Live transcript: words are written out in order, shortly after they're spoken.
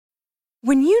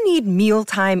When you need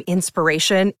mealtime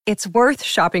inspiration, it's worth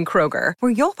shopping Kroger,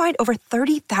 where you'll find over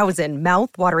 30,000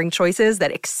 mouth-watering choices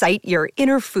that excite your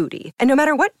inner foodie. And no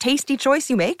matter what tasty choice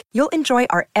you make, you'll enjoy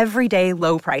our everyday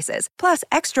low prices, plus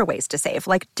extra ways to save,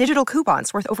 like digital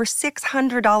coupons worth over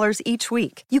 $600 each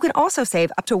week. You can also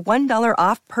save up to $1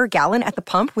 off per gallon at the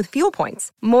pump with fuel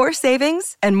points. More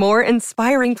savings and more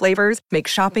inspiring flavors make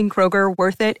shopping Kroger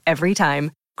worth it every time.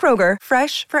 Kroger,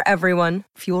 fresh for everyone.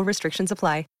 Fuel restrictions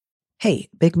apply. Hey,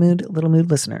 Big Mood, Little Mood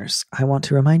listeners, I want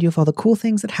to remind you of all the cool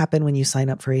things that happen when you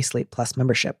sign up for a Slate Plus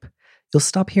membership. You'll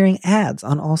stop hearing ads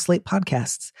on all Slate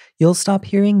podcasts. You'll stop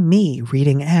hearing me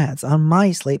reading ads on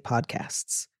my Slate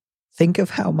podcasts. Think of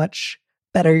how much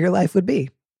better your life would be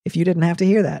if you didn't have to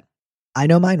hear that. I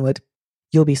know mine would.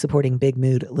 You'll be supporting Big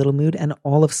Mood, Little Mood, and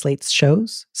all of Slate's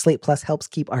shows. Slate Plus helps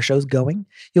keep our shows going.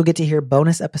 You'll get to hear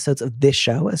bonus episodes of this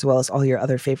show, as well as all your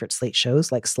other favorite Slate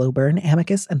shows like Slow Burn,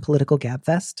 Amicus, and Political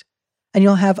Gabfest. And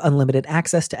you'll have unlimited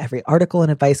access to every article and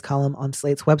advice column on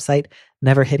Slate's website,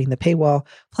 never hitting the paywall,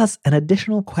 plus an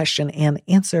additional question and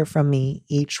answer from me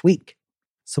each week.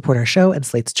 Support our show and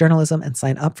Slate's journalism and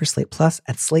sign up for Slate Plus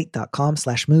at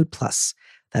slate.com/moodplus.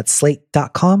 That's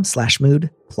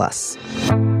slate.com/moodplus.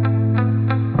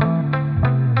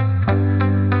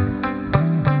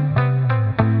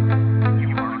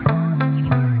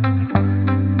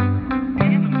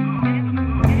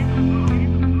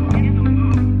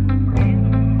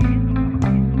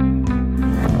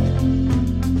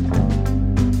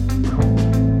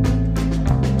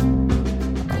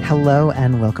 Hello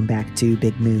and welcome back to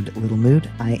Big Mood, Little Mood.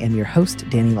 I am your host,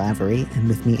 Danny Lavery, and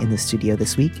with me in the studio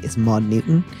this week is Maude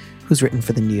Newton, who's written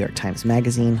for the New York Times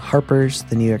Magazine, Harper's,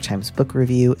 the New York Times Book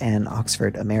Review, and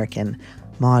Oxford American.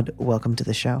 Maude, welcome to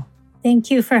the show. Thank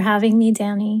you for having me,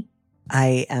 Danny.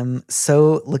 I am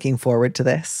so looking forward to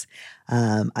this.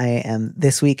 I am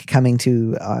this week coming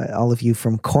to all of you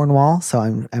from Cornwall, so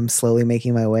I'm slowly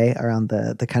making my way around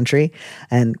the country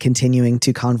and continuing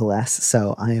to convalesce.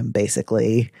 So I am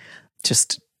basically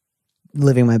just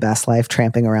living my best life,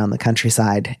 tramping around the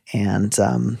countryside and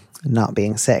not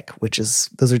being sick,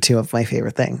 those are two of my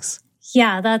favorite things.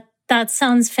 Yeah, that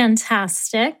sounds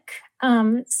fantastic.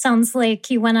 Sounds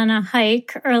like you went on a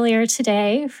hike earlier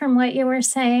today from what you were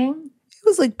saying. It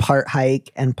was like part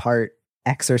hike and part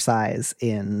exercise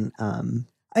in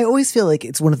I always feel like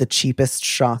it's one of the cheapest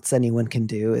shots anyone can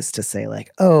do is to say like,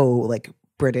 oh, like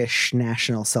British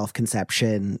national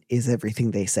self-conception is everything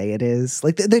they say it is.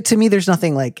 Like to me, there's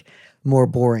nothing like more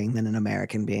boring than an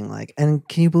American being like, and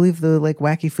can you believe the like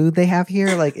wacky food they have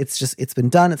here? Like it's been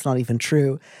done. It's not even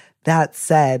true. That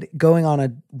said, going on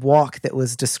a walk that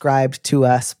was described to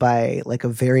us by like a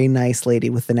very nice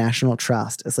lady with the National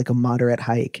Trust as like a moderate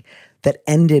hike that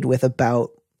ended with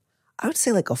about, I would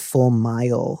say like a full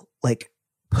mile, like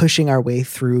pushing our way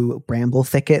through bramble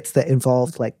thickets that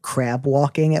involved like crab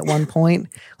walking at one point.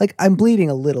 Like I'm bleeding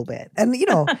a little bit. And, you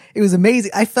know, it was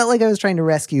amazing. I felt like I was trying to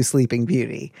rescue Sleeping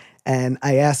Beauty. And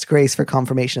I asked Grace for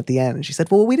confirmation at the end. And she said,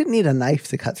 well, we didn't need a knife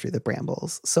to cut through the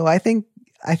brambles. So I think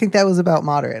that was about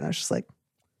moderate. And I was just like,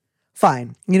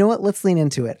 fine. You know what? Let's lean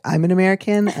into it. I'm an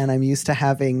American and I'm used to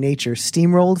having nature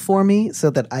steamrolled for me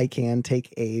so that I can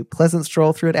take a pleasant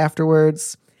stroll through it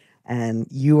afterwards. And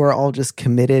you are all just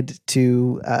committed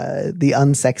to the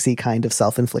unsexy kind of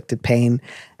self-inflicted pain.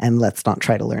 And let's not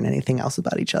try to learn anything else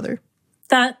about each other.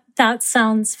 That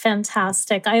sounds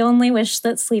fantastic. I only wish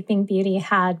that Sleeping Beauty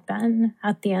had been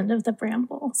at the end of the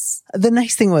brambles. The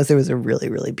nice thing was there was a really,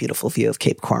 really beautiful view of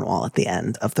Cape Cornwall at the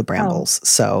end of the brambles. Oh.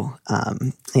 So,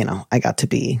 you know, I got to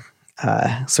be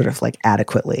sort of like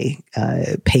adequately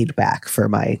paid back for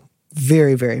my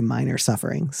very, very minor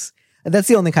sufferings. That's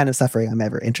the only kind of suffering I'm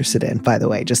ever interested in, by the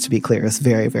way, just to be clear. It's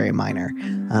very, very minor.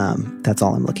 That's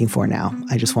all I'm looking for now.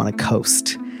 I just want to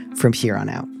coast from here on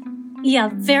out. Yeah,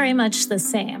 very much the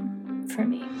same for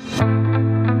me.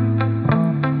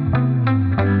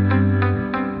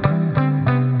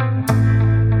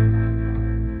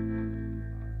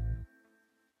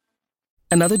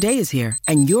 Another day is here,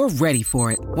 and you're ready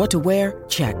for it. What to wear?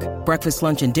 Check. Breakfast,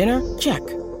 lunch, and dinner? Check.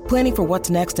 Planning for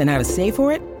what's next and how to save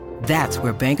for it? That's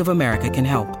where Bank of America can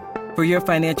help. For your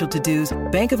financial to-dos,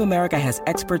 Bank of America has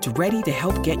experts ready to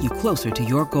help get you closer to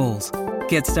your goals.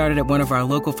 Get started at one of our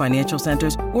local financial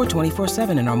centers or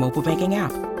 24/7 in our mobile banking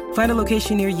app. Find a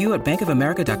location near you at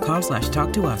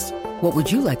bankofamerica.com/talktous. What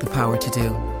would you like the power to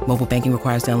do? Mobile banking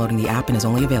requires downloading the app and is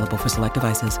only available for select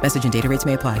devices. Message and data rates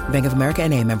may apply. Bank of America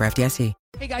NA, member FDIC.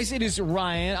 Hey guys, it is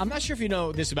Ryan. I'm not sure if you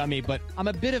know this about me, but I'm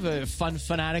a bit of a fun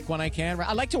fanatic when I can.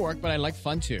 I like to work, but I like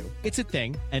fun too. It's a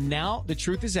thing. And now the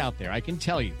truth is out there. I can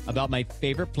tell you about my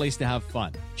favorite place to have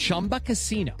fun. Chumba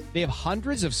Casino. They have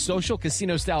hundreds of social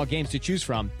casino style games to choose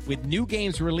from with new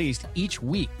games released each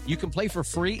week. You can play for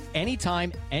free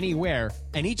anytime, anywhere.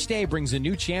 And each day brings a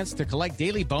new chance to collect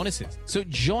daily bonuses. So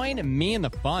join me in the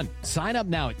fun. Sign up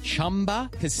now at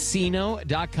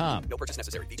ChumbaCasino.com. No purchase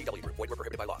necessary. VGW Group. Void where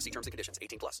prohibited by law. See terms and conditions.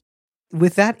 18+.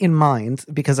 With that in mind,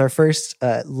 because our first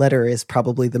letter is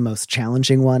probably the most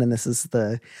challenging one, and this is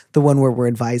the one where we're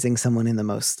advising someone in the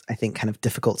most, I think, kind of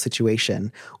difficult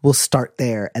situation, we'll start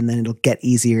there, and then it'll get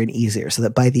easier and easier so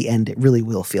that by the end, it really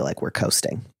will feel like we're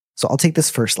coasting. So I'll take this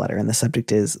first letter, and the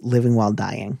subject is living while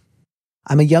dying.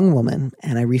 I'm a young woman,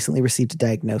 and I recently received a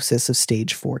diagnosis of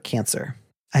stage 4 cancer.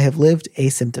 I have lived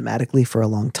asymptomatically for a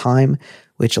long time,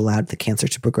 which allowed the cancer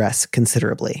to progress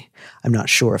considerably. I'm not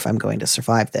sure if I'm going to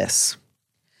survive this.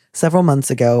 Several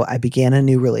months ago, I began a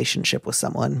new relationship with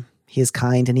someone. He is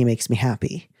kind and he makes me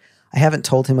happy. I haven't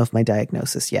told him of my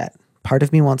diagnosis yet. Part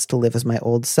of me wants to live as my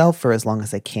old self for as long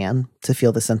as I can, to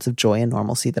feel the sense of joy and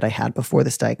normalcy that I had before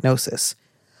this diagnosis.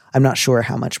 I'm not sure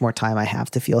how much more time I have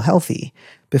to feel healthy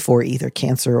before either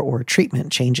cancer or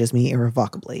treatment changes me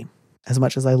irrevocably. As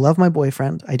much as I love my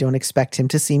boyfriend, I don't expect him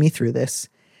to see me through this,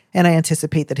 and I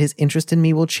anticipate that his interest in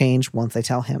me will change once I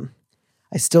tell him.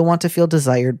 I still want to feel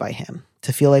desired by him,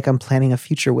 to feel like I'm planning a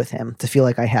future with him, to feel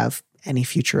like I have any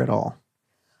future at all.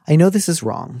 I know this is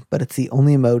wrong, but it's the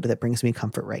only mode that brings me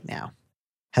comfort right now.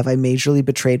 Have I majorly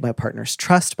betrayed my partner's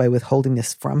trust by withholding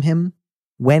this from him?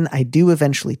 When I do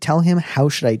eventually tell him, how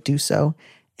should I do so?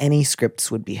 Any scripts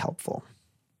would be helpful.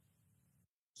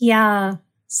 Yeah,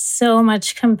 so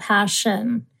much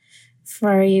compassion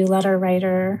for you, letter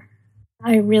writer.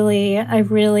 I really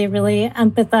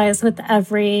empathize with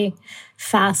every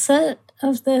facet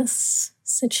of this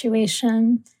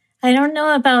situation. I don't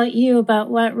know about you, but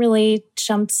what really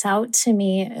jumps out to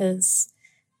me is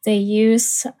the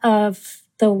use of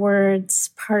the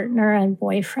words partner and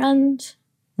boyfriend.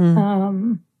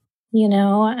 And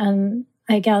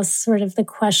I guess sort of the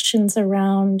questions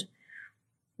around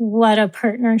what a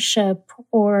partnership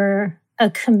or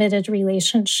a committed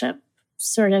relationship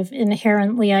sort of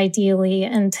inherently ideally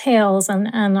entails.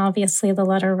 And obviously the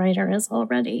letter writer is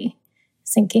already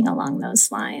thinking along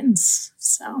those lines.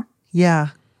 So Yeah.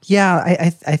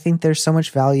 I think there's so much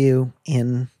value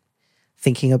in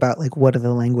thinking about like what are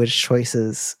the language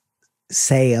choices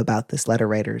say about this letter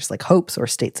writer's like hopes or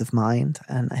states of mind.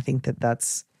 And I think I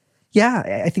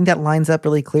think that lines up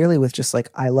really clearly with just like,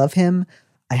 I love him.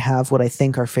 I have what I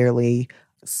think are fairly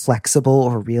flexible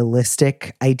or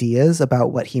realistic ideas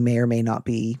about what he may or may not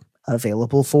be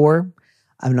available for.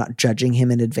 I'm not judging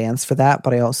him in advance for that,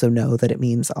 but I also know that it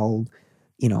means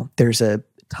there's a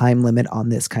time limit on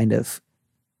this kind of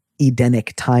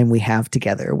Edenic time we have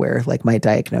together where like my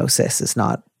diagnosis is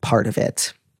not part of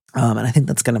it. And I think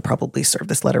that's going to probably serve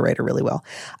this letter writer really well.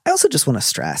 I also just want to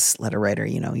stress, letter writer,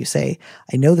 you say,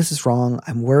 I know this is wrong.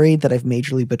 I'm worried that I've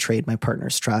majorly betrayed my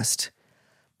partner's trust.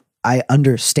 I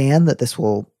understand that this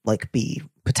will like be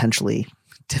potentially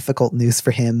difficult news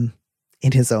for him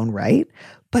in his own right.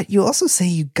 But you also say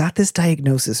you got this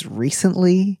diagnosis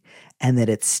recently and that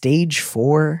it's stage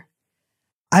 4.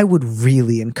 I would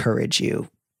really encourage you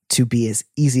to be as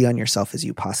easy on yourself as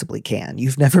you possibly can.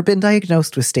 You've never been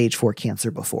diagnosed with stage 4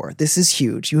 cancer before. This is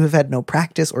huge. You have had no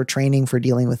practice or training for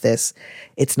dealing with this.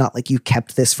 It's not like you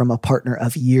kept this from a partner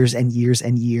of years and years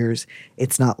and years.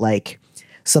 It's not like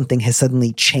something has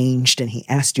suddenly changed and he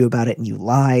asked you about it and you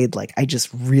lied. Like, I just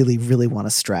really, really want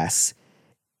to stress,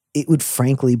 it would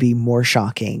frankly be more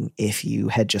shocking if you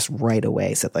had just right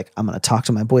away said like, I'm going to talk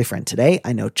to my boyfriend today.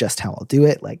 I know just how I'll do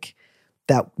it. Like,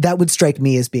 that would strike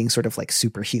me as being sort of like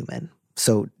superhuman.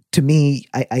 So to me,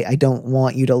 I don't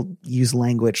want you to use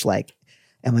language like,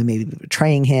 am I maybe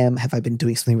betraying him? Have I been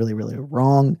doing something really, really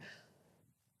wrong?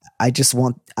 I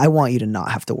want you to not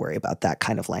have to worry about that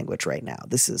kind of language right now.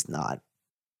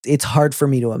 It's hard for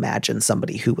me to imagine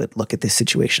somebody who would look at this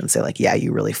situation and say like, yeah,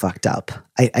 you really fucked up.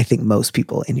 I think most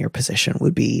people in your position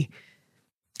would be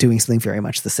doing something very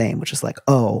much the same, which is like,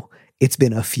 oh, it's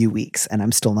been a few weeks and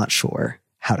I'm still not sure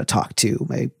how to talk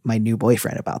to my new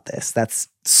boyfriend about this. That's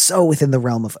so within the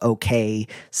realm of okay,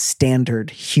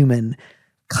 standard, human,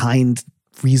 kind,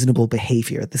 reasonable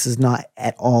behavior. This is not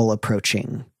at all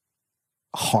approaching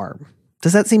harm.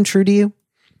 Does that seem true to you?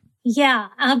 Yeah,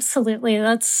 absolutely.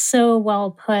 That's so well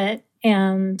put.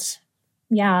 And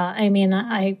yeah, I mean,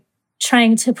 I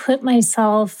trying to put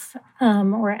myself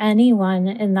or anyone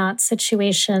in that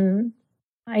situation,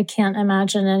 I can't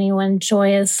imagine anyone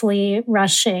joyously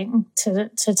rushing to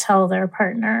tell their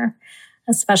partner,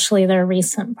 especially their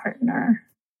recent partner,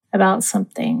 about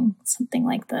something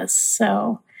like this.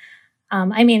 So,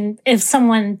 I mean, if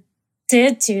someone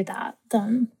did do that,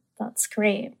 then that's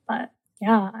great. But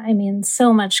yeah, I mean,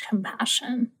 so much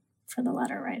compassion for the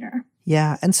letter writer.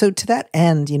 Yeah. And so to that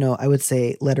end, you know, I would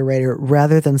say, letter writer,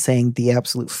 rather than saying the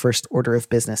absolute first order of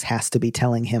business has to be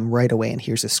telling him right away and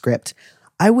here's a script,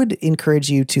 I would encourage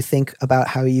you to think about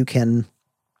how you can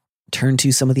turn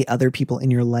to some of the other people in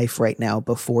your life right now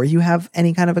before you have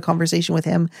any kind of a conversation with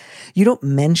him. You don't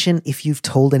mention if you've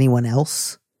told anyone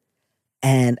else.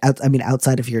 And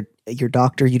outside of your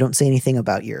doctor, you don't say anything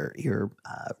about your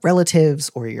relatives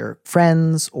or your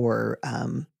friends or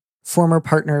former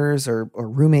partners or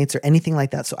roommates or anything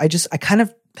like that. So I kind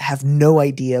of have no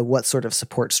idea what sort of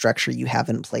support structure you have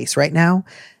in place right now.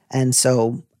 And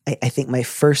so I think my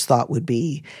first thought would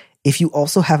be, if you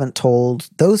also haven't told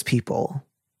those people,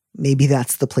 maybe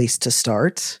that's the place to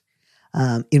start.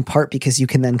 In part because you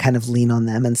can then kind of lean on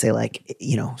them and say, like,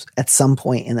 you know, at some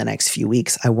point in the next few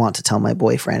weeks, I want to tell my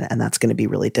boyfriend, and that's going to be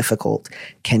really difficult.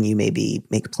 Can you maybe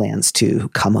make plans to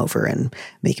come over and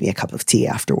make me a cup of tea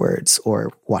afterwards,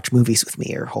 or watch movies with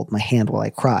me, or hold my hand while I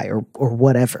cry, or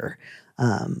whatever?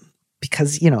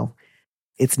 Because, you know,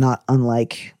 it's not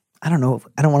unlike, I don't know,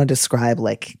 I don't want to describe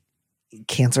like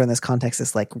cancer in this context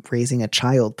as like raising a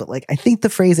child, but like I think the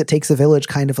phrase "it takes a village"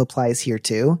 kind of applies here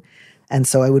too. And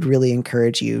so I would really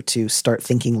encourage you to start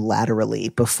thinking laterally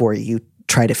before you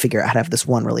try to figure out how to have this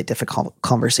one really difficult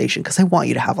conversation, because I want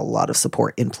you to have a lot of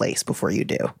support in place before you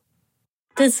do.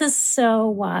 This is so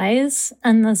wise,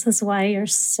 and this is why you're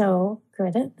so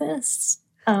good at this.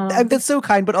 That's so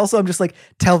kind, but also I'm just like,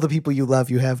 tell the people you love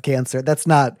you have cancer. That's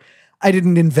not, I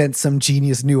didn't invent some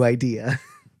genius new idea.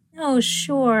 Oh,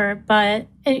 sure. But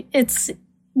it's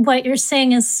what you're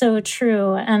saying is so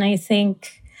true. And I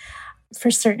think for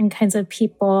certain kinds of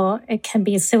people, it can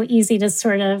be so easy to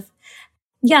sort of,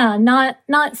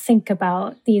 not think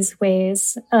about these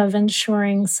ways of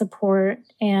ensuring support.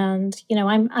 And, you know,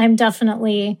 I'm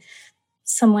definitely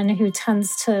someone who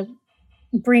tends to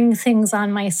bring things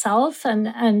on myself,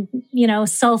 and you know,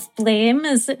 self-blame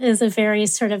is a very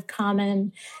sort of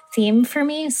common theme for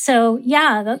me. So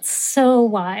yeah, that's so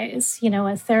wise. You know,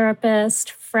 a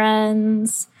therapist,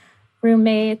 friends,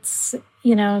 roommates,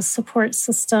 you know, support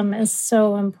system is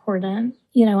so important,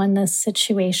 you know, in this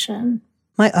situation.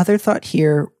 My other thought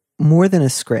here, more than a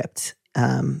script,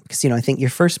 because, you know, I think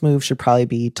your first move should probably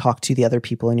be talk to the other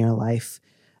people in your life,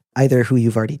 either who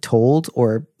you've already told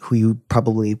or who you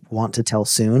probably want to tell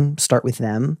soon. Start with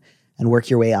them and work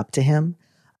your way up to him.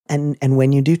 And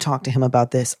when you do talk to him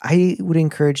about this, I would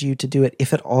encourage you to do it,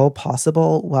 if at all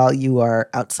possible, while you are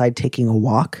outside taking a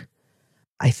walk.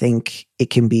 I think it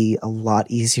can be a lot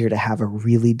easier to have a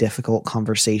really difficult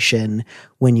conversation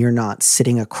when you're not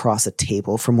sitting across a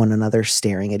table from one another,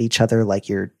 staring at each other like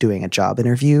you're doing a job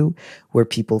interview, where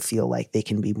people feel like they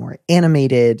can be more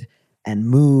animated and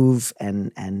move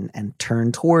and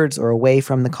turn towards or away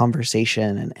from the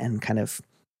conversation and kind of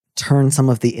turn some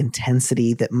of the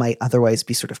intensity that might otherwise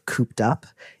be sort of cooped up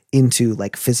into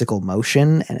like physical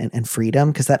motion and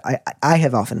freedom. Because that I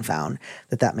have often found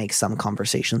that makes some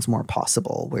conversations more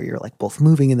possible, where you're like both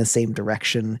moving in the same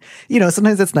direction. You know,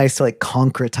 sometimes it's nice to like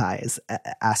concretize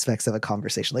aspects of a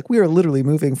conversation. Like, we are literally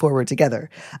moving forward together.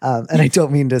 And I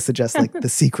don't mean to suggest like The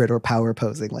Secret or power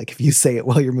posing. Like, if you say it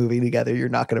while you're moving together, you're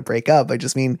not going to break up. I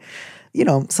just mean, you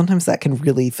know, sometimes that can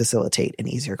really facilitate an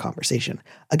easier conversation.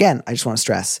 Again, I just want to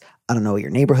stress, I don't know what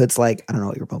your neighborhood's like. I don't know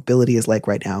what your mobility is like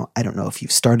right now. I don't know if you've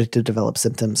started to develop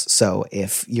symptoms. So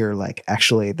if you're like,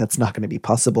 actually, that's not going to be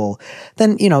possible,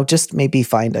 then, you know, just maybe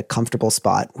find a comfortable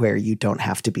spot where you don't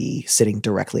have to be sitting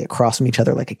directly across from each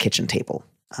other like a kitchen table.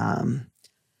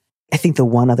 I think the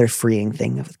one other freeing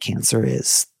thing with cancer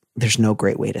is there's no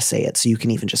great way to say it. So you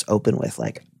can even just open with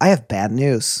like, I have bad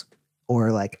news,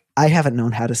 or like, I haven't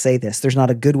known how to say this. There's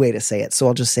not a good way to say it. So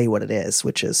I'll just say what it is,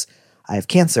 which is, I have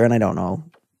cancer and I don't know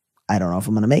if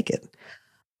I'm going to make it.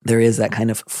 There is that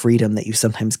kind of freedom that you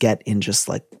sometimes get in just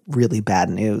like really bad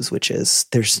news, which is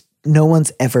no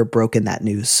one's ever broken that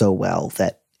news so well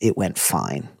that it went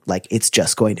fine. Like, it's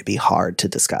just going to be hard to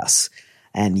discuss.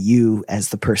 And you, as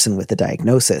the person with the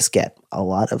diagnosis, get a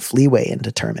lot of leeway in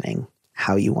determining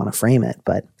how you want to frame it.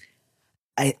 But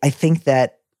I think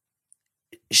that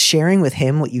sharing with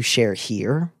him what you share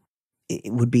here,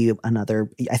 it would be another.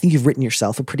 I think you've written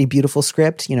yourself a pretty beautiful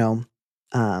script. You know,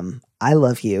 I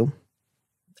love you.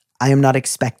 I am not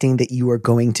expecting that you are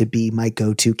going to be my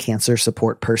go-to cancer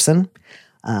support person.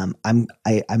 I'm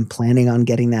planning on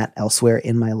getting that elsewhere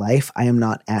in my life. I am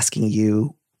not asking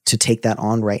you to take that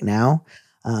on right now.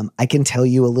 I can tell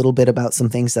you a little bit about some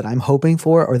things that I'm hoping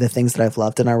for or the things that I've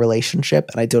loved in our relationship.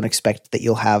 And I don't expect that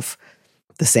you'll have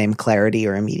the same clarity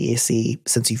or immediacy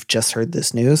since you've just heard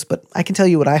this news, but I can tell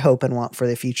you what I hope and want for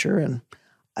the future. And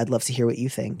I'd love to hear what you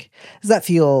think. Does that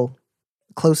feel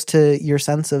close to your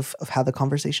sense of how the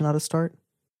conversation ought to start?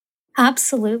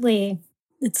 Absolutely.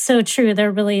 It's so true.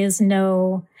 There really is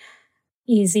no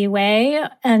easy way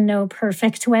and no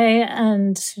perfect way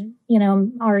and,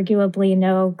 arguably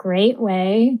no great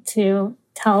way to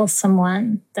tell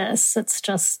someone this.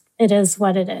 It is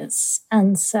what it is.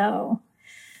 And so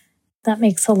that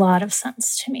makes a lot of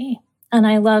sense to me. And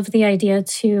I love the idea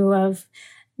too of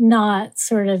not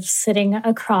sort of sitting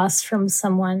across from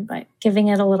someone, but giving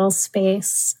it a little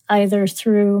space, either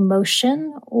through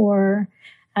motion or,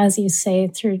 as you say,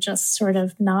 through just sort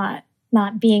of not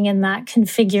being in that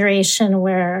configuration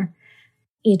where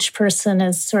each person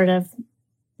is sort of,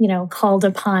 called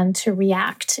upon to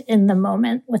react in the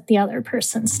moment with the other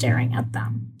person staring at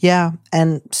them. Yeah.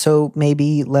 And so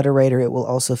maybe, letter writer, it will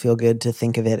also feel good to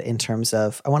think of it in terms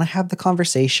of, I want to have the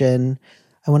conversation.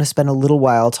 I want to spend a little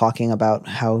while talking about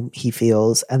how he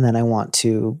feels. And then I want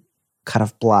to kind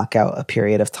of block out a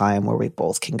period of time where we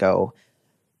both can go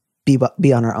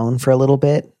be on our own for a little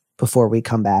bit before we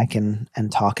come back and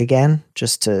talk again,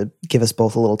 just to give us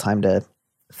both a little time to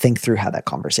think through how that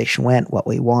conversation went, what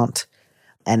we want.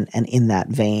 And in that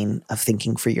vein of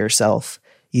thinking for yourself,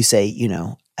 you say,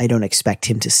 I don't expect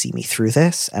him to see me through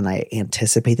this, and I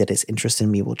anticipate that his interest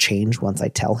in me will change once I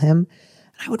tell him.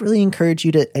 And I would really encourage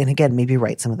you to, and again, maybe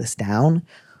write some of this down.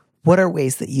 What are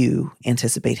ways that you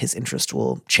anticipate his interest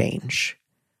will change?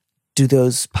 Do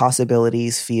those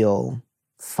possibilities feel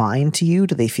fine to you?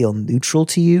 Do they feel neutral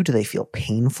to you? Do they feel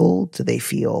painful? Do they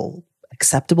feel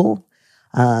acceptable?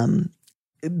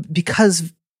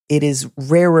 Because it is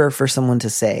rarer for someone to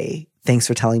say, thanks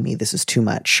for telling me this is too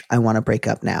much. I want to break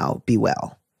up now. Be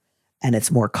well. And it's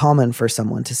more common for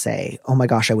someone to say, oh my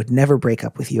gosh, I would never break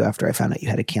up with you after I found out you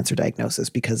had a cancer diagnosis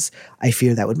because I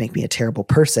fear that would make me a terrible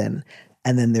person.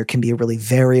 And then there can be a really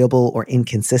variable or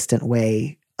inconsistent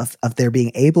way of their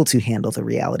being able to handle the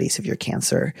realities of your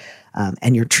cancer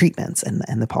and your treatments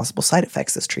and the possible side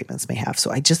effects those treatments may have.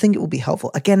 So I just think it will be helpful,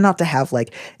 again, not to have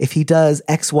like, if he does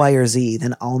X, Y, or Z,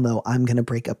 then I'll know I'm going to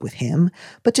break up with him,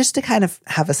 but just to kind of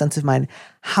have a sense of mind,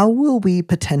 how will we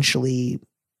potentially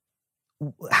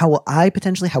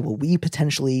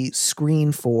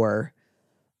screen for,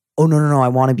 oh, no, I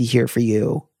want to be here for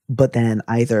you. But then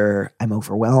either I'm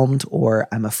overwhelmed or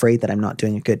I'm afraid that I'm not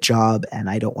doing a good job and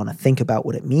I don't want to think about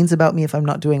what it means about me if I'm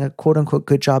not doing a quote unquote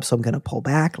good job. So I'm going to pull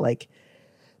back. Like,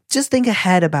 just think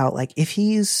ahead about like, if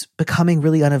he's becoming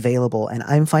really unavailable and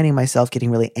I'm finding myself getting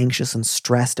really anxious and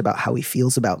stressed about how he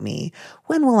feels about me,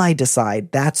 when will I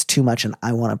decide that's too much and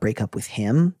I want to break up with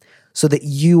him? So that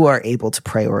you are able to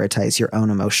prioritize your own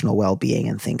emotional well-being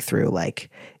and think through like,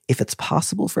 if it's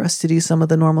possible for us to do some of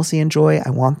the normalcy and joy,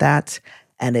 I want that.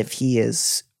 And if he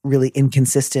is really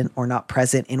inconsistent or not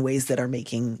present in ways that are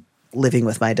making living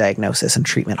with my diagnosis and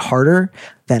treatment harder,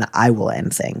 then I will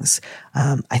end things.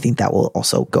 I think that will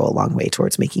also go a long way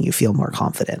towards making you feel more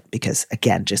confident because,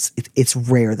 again, it's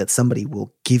rare that somebody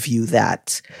will give you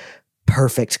that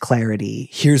perfect clarity.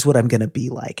 Here's what I'm going to be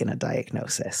like in a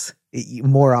diagnosis.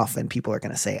 More often, people are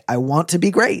going to say, I want to be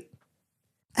great.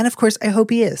 And of course, I hope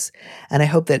he is. And I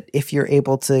hope that if you're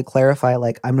able to clarify,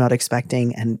 like, I'm not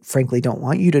expecting and frankly don't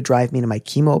want you to drive me to my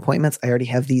chemo appointments. I already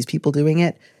have these people doing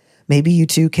it. Maybe you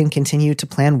two can continue to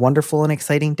plan wonderful and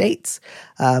exciting dates.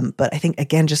 But I think,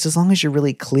 again, just as long as you're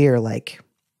really clear, like,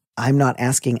 I'm not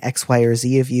asking X, Y, or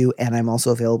Z of you, and I'm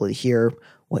also available to hear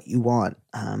what you want.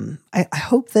 I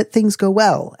hope that things go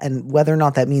well. And whether or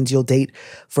not that means you'll date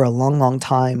for a long, long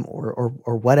time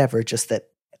or whatever, just that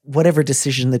whatever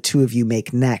decision the two of you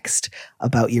make next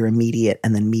about your immediate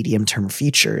and then medium-term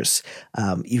futures,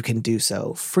 you can do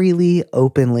so freely,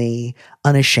 openly,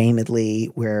 unashamedly,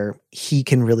 where he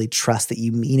can really trust that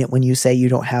you mean it when you say you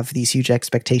don't have these huge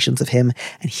expectations of him,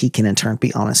 and he can in turn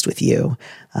be honest with you,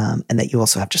 and that you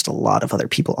also have just a lot of other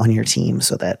people on your team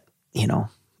so that, you know,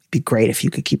 it'd be great if you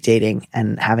could keep dating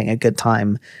and having a good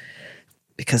time,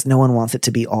 because no one wants it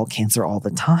to be all cancer all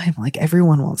the time. Like,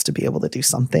 everyone wants to be able to do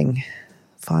something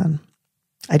fun.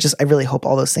 I really hope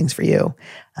all those things for you.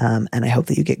 And I hope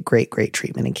that you get great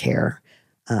treatment and care.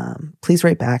 Please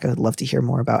write back. I would love to hear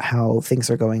more about how things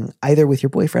are going, either with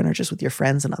your boyfriend or just with your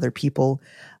friends and other people.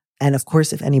 And of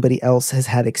course, if anybody else has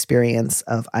had experience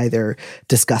of either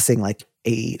discussing like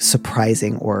a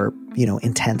surprising or, you know,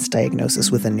 intense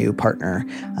diagnosis with a new partner,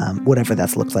 whatever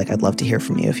that's looked like, I'd love to hear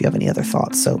from you if you have any other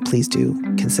thoughts. So please do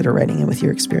consider writing in with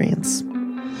your experience.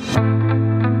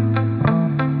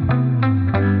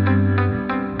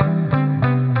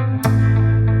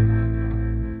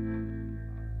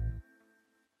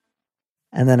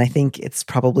 And then I think it's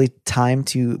probably time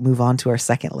to move on to our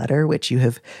second letter, which you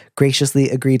have graciously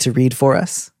agreed to read for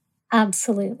us.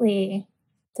 Absolutely.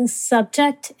 The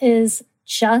subject is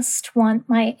Just Want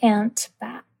My Aunt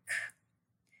Back.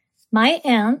 My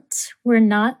aunt, we're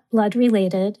not blood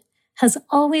related, has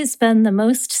always been the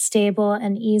most stable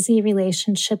and easy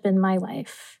relationship in my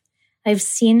life. I've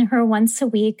seen her once a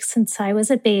week since I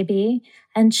was a baby,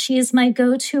 and she's my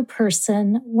go-to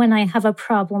person when I have a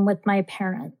problem with my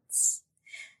parents.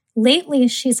 Lately,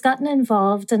 she's gotten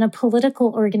involved in a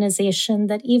political organization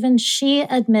that even she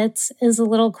admits is a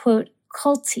little, quote,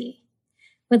 culty,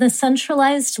 with a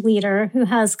centralized leader who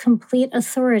has complete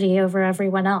authority over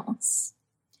everyone else.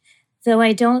 Though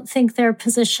I don't think their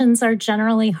positions are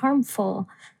generally harmful,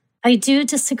 I do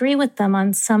disagree with them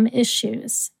on some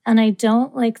issues, and I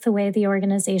don't like the way the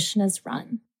organization is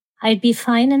run. I'd be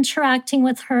fine interacting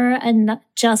with her and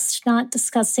just not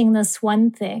discussing this one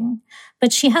thing,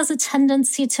 but she has a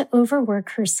tendency to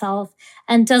overwork herself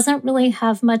and doesn't really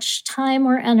have much time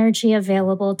or energy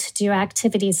available to do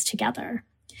activities together.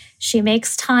 She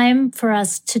makes time for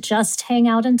us to just hang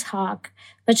out and talk,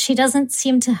 but she doesn't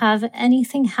seem to have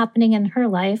anything happening in her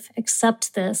life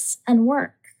except this and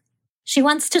work. She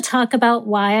wants to talk about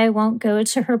why I won't go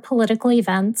to her political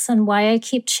events and why I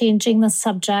keep changing the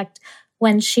subject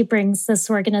when she brings this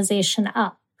organization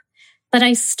up. But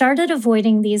I started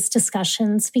avoiding these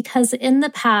discussions because in the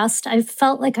past, I've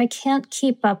felt like I can't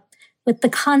keep up with the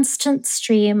constant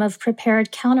stream of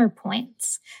prepared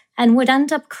counterpoints and would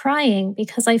end up crying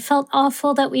because I felt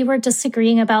awful that we were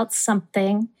disagreeing about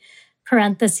something,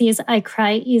 parentheses, I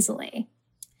cry easily.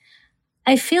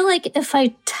 I feel like if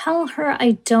I tell her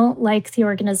I don't like the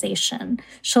organization,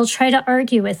 she'll try to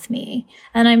argue with me,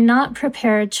 and I'm not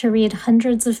prepared to read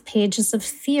hundreds of pages of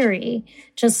theory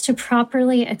just to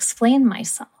properly explain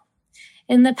myself.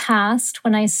 In the past,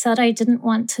 when I said I didn't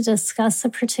want to discuss a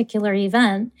particular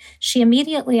event, she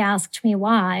immediately asked me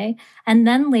why, and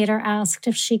then later asked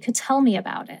if she could tell me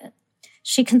about it.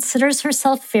 She considers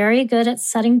herself very good at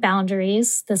setting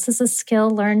boundaries. This is a skill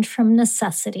learned from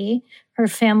necessity. Her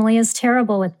family is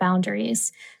terrible with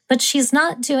boundaries, but she's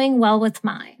not doing well with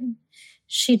mine.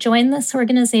 She joined this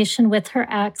organization with her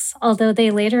ex, although they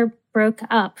later broke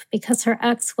up because her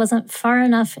ex wasn't far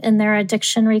enough in their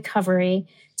addiction recovery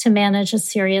to manage a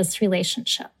serious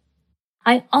relationship.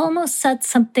 I almost said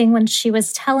something when she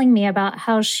was telling me about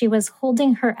how she was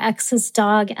holding her ex's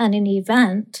dog at an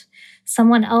event.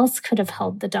 Someone else could have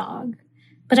held the dog,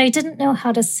 but I didn't know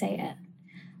how to say it.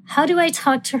 How do I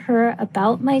talk to her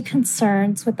about my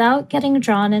concerns without getting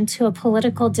drawn into a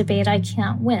political debate I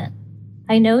can't win?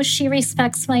 I know she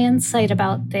respects my insight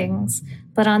about things,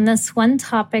 but on this one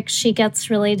topic, she gets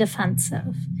really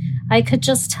defensive. I could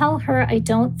just tell her I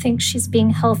don't think she's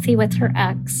being healthy with her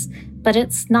ex, but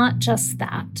it's not just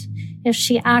that. If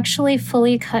she actually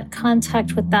fully cut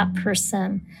contact with that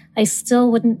person, I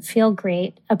still wouldn't feel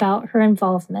great about her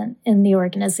involvement in the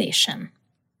organization.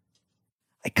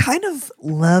 I kind of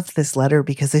love this letter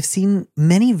because I've seen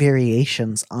many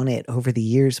variations on it over the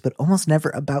years, but almost never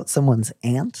about someone's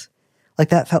aunt. Like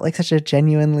that felt like such a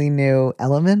genuinely new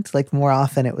element. Like more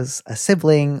often it was a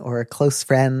sibling or a close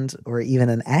friend or even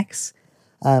an ex.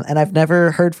 And I've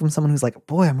never heard from someone who's like,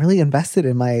 boy, I'm really invested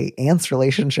in my aunt's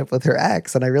relationship with her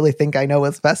ex, and I really think I know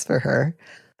what's best for her.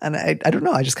 And I don't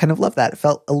know, I just kind of love that. It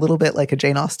felt a little bit like a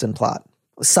Jane Austen plot.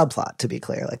 Subplot, to be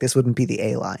clear. Like this wouldn't be the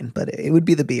A line, but it would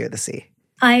be the B or the C.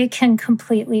 I can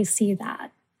completely see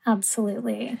that.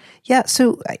 Absolutely. Yeah.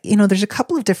 So, there's a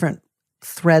couple of different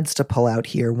threads to pull out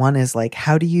here. One is like,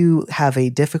 how do you have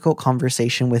a difficult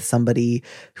conversation with somebody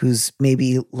who's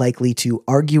maybe likely to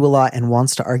argue a lot and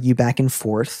wants to argue back and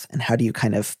forth? And how do you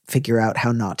kind of figure out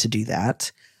how not to do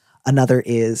that? Another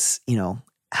is,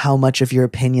 how much of your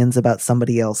opinions about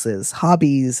somebody else's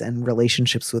hobbies and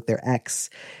relationships with their ex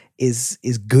is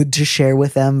good to share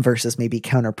with them versus maybe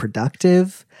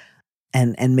counterproductive.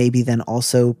 And maybe then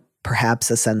also perhaps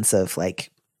a sense of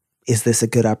like, is this a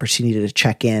good opportunity to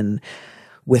check in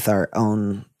with our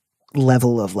own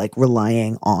level of like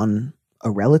relying on a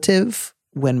relative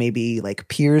when maybe like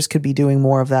peers could be doing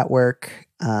more of that work?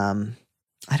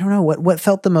 I don't know what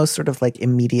felt the most sort of like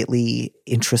immediately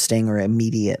interesting or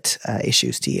immediate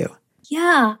issues to you.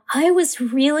 Yeah, I was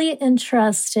really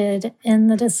interested in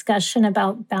the discussion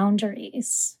about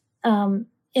boundaries.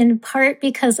 In part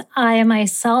because I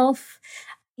myself,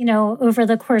 over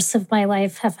the course of my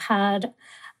life have had,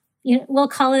 we'll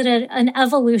call it an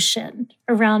evolution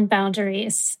around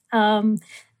boundaries.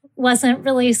 Wasn't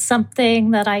really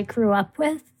something that I grew up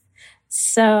with.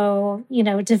 So,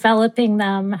 developing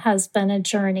them has been a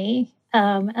journey.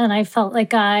 And I felt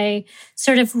like I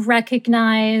sort of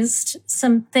recognized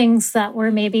some things that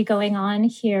were maybe going on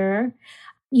here.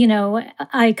 You know,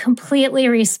 I completely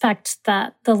respect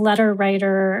that the letter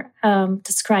writer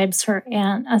describes her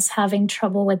aunt as having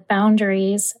trouble with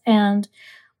boundaries. And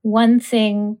one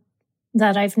thing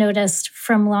that I've noticed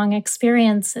from long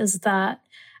experience is that,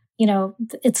 you know,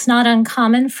 it's not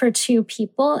uncommon for two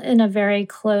people in a very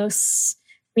close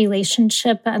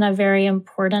relationship and a very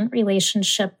important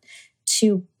relationship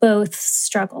to both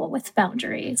struggle with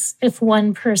boundaries. If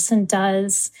one person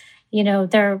does, you know,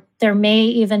 there may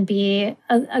even be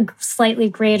a slightly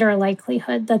greater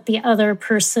likelihood that the other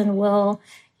person will,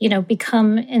 you know,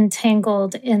 become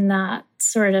entangled in that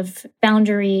sort of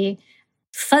boundary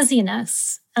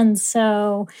fuzziness. And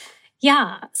so,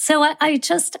 yeah, so I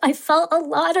felt a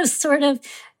lot of sort of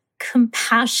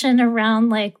compassion around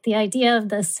like the idea of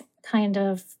this kind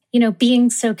of, you know, being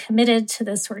so committed to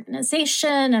this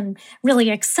organization and really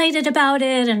excited about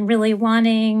it and really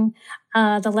wanting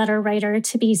the letter writer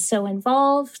to be so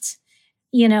involved,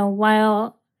 you know,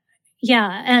 while,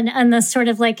 yeah, and the sort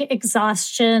of like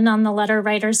exhaustion on the letter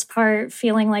writer's part,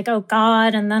 feeling like, oh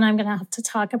God, and then I'm going to have to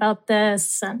talk about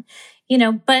this. And, you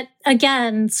know, but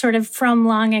again, sort of from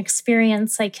long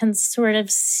experience, I can sort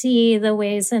of see the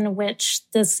ways in which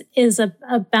this is a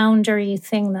boundary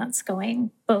thing that's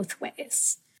going both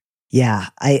ways. Yeah,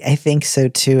 I think so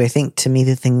too. I think to me,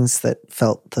 the things that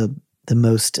felt the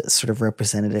most sort of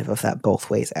representative of that both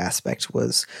ways aspect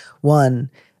was, one,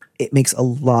 it makes a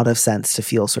lot of sense to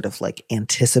feel sort of like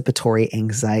anticipatory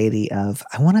anxiety of,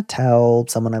 I want to tell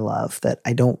someone I love that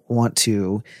I don't want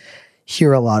to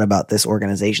hear a lot about this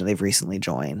organization they've recently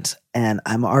joined. And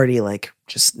I'm already like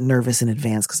just nervous in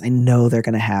advance because I know they're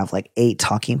going to have like 8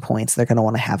 talking points. They're going to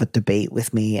want to have a debate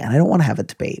with me. And I don't want to have a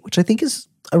debate, which I think is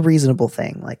a reasonable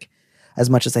thing. Like, as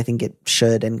much as I think it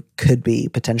should and could be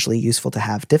potentially useful to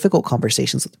have difficult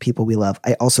conversations with the people we love,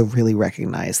 I also really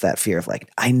recognize that fear of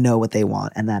like, I know what they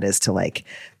want. And that is to like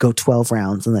go 12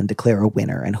 rounds and then declare a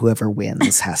winner. And whoever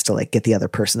wins has to like get the other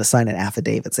person to sign an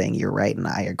affidavit saying you're right and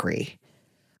I agree.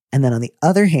 And then on the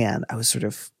other hand, I was sort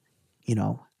of, you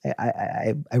know,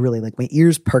 I really like my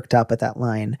ears perked up at that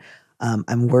line.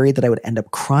 I'm worried that I would end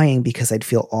up crying because I'd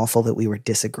feel awful that we were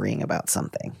disagreeing about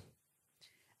something.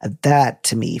 That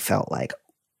to me felt like,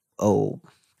 oh,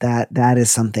 that is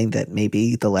something that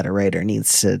maybe the letter writer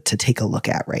needs to take a look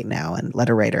at right now. And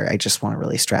letter writer, I just want to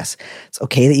really stress, it's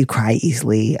okay that you cry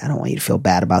easily. I don't want you to feel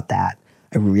bad about that.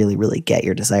 I really, really get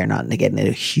your desire not to get into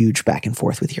a huge back and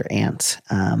forth with your aunt.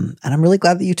 And I'm really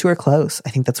glad that you two are close.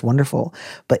 I think that's wonderful.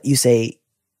 But you say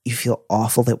you feel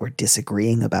awful that we're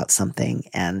disagreeing about something,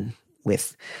 and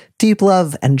with deep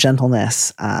love and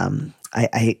gentleness,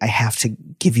 I have to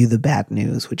give you the bad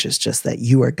news, which is just that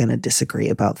you are going to disagree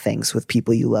about things with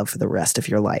people you love for the rest of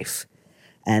your life.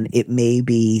 And it may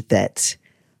be that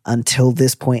until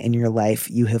this point in your life,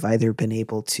 you have either been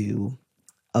able to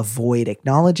avoid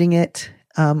acknowledging it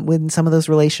within some of those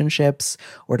relationships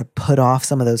or to put off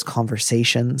some of those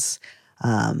conversations.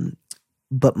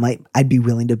 But I'd be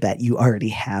willing to bet you already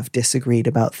have disagreed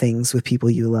about things with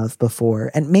people you love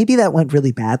before. And maybe that went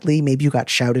really badly. Maybe you got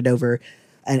shouted over.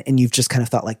 And you've just kind of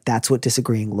thought like, that's what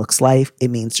disagreeing looks like. It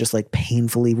means just like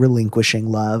painfully relinquishing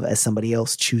love as somebody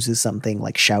else chooses something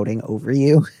like shouting over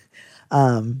you.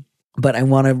 But I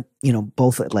want to, you know,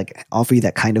 both like offer you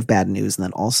that kind of bad news and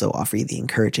then also offer you the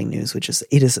encouraging news, which is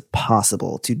it is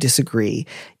possible to disagree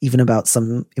even about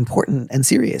some important and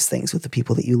serious things with the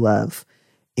people that you love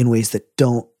in ways that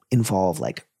don't involve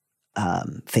like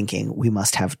thinking we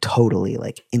must have totally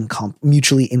like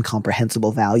mutually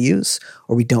incomprehensible values,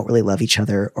 or we don't really love each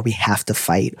other, or we have to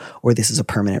fight, or this is a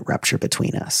permanent rupture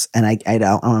between us. And I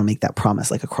don't want to make that promise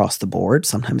like across the board.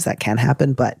 Sometimes that can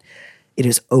happen, but it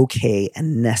is okay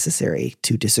and necessary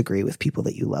to disagree with people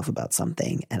that you love about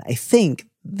something. And I think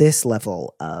this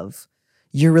level of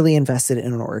you're really invested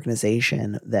in an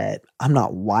organization that I'm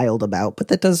not wild about, but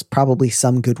that does probably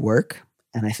some good work,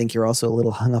 and I think you're also a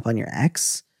little hung up on your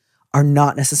ex, are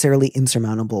not necessarily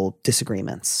insurmountable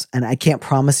disagreements. And I can't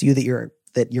promise you that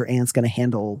your aunt's going to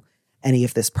handle any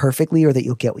of this perfectly or that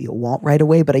you'll get what you want right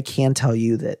away, but I can tell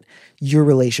you that your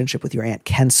relationship with your aunt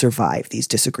can survive these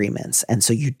disagreements. And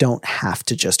so you don't have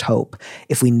to just hope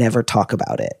if we never talk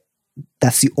about it,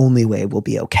 that's the only way we'll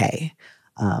be okay.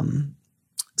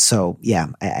 So yeah,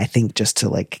 I think just to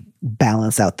like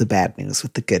balance out the bad news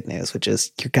with the good news, which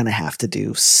is you're going to have to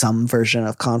do some version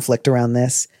of conflict around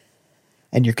this.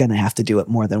 And you're going to have to do it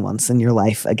more than once in your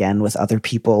life, again, with other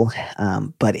people.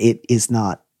 But it is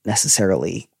not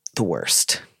necessarily the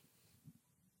worst.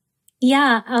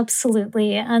 Yeah,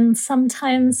 absolutely. And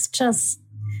sometimes just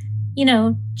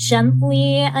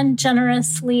gently and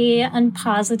generously and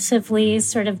positively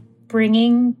sort of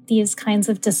bringing these kinds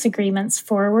of disagreements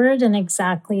forward in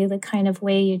exactly the kind of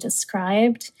way you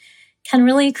described can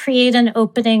really create an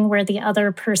opening where the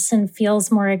other person feels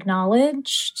more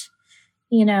acknowledged.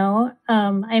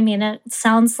 It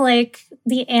sounds like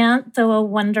the aunt, though a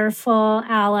wonderful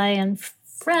ally and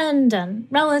friend and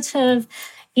relative,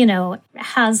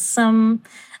 has a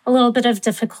little bit of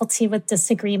difficulty with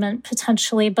disagreement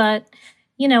potentially. But,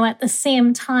 at the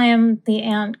same time, the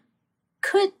aunt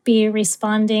could be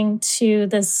responding to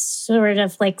this sort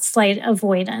of like slight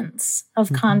avoidance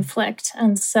of conflict.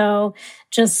 And so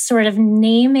just sort of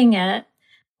naming it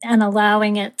and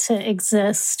allowing it to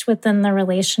exist within the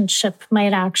relationship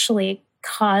might actually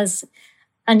cause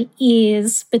an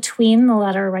ease between the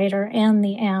letter writer and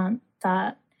the aunt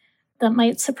that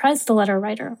might surprise the letter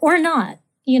writer or not,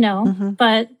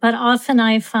 But often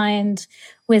I find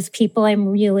with people I'm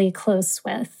really close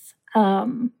with,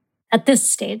 at this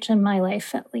stage in my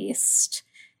life at least,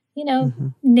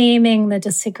 naming the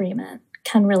disagreement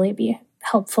can really be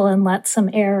helpful and let some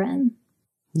air in.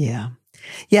 Yeah.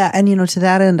 Yeah. And, to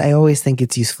that end, I always think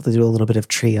it's useful to do a little bit of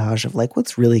triage of like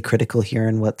what's really critical here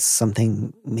and what's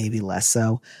something maybe less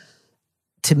so.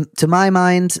 To my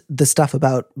mind, the stuff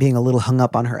about being a little hung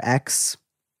up on her ex,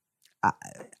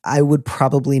 I would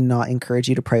probably not encourage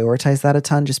you to prioritize that a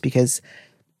ton just because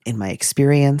in my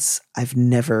experience, I've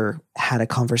never had a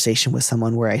conversation with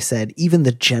someone where I said, even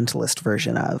the gentlest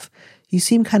version of, you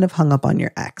seem kind of hung up on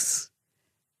your ex.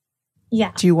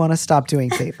 Yeah. Do you want to stop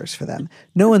doing favors for them?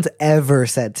 No one's ever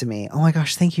said to me, oh my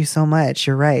gosh, thank you so much.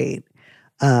 You're right.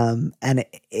 And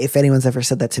if anyone's ever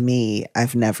said that to me,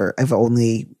 I've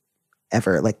only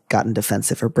ever like gotten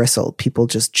defensive or bristled. People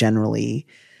just generally,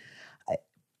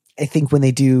 I think when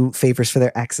they do favors for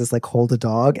their exes, like hold a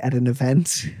dog at an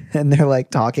event and they're like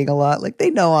talking a lot, like they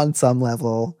know on some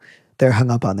level they're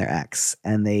hung up on their ex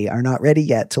and they are not ready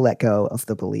yet to let go of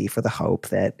the belief or the hope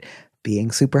that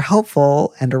being super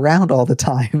helpful and around all the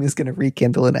time is going to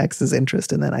rekindle an ex's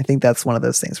interest. And then I think that's one of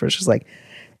those things where it's just like,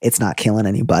 it's not killing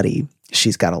anybody.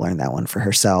 She's got to learn that one for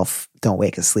herself. Don't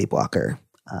wake a sleepwalker.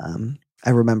 I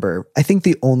remember, I think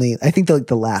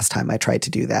the last time I tried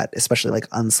to do that, especially like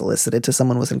unsolicited to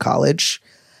someone, was in college.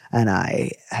 And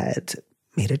I had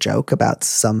made a joke about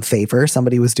some favor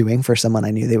somebody was doing for someone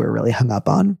I knew they were really hung up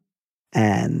on.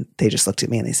 And they just looked at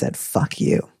me and they said, fuck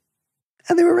you.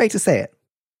 And they were right to say it.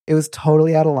 It was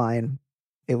totally out of line.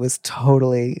 It was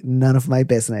totally none of my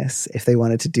business if they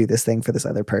wanted to do this thing for this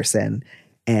other person.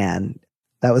 And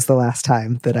that was the last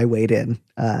time that I weighed in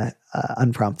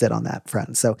unprompted on that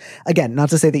front. So again, not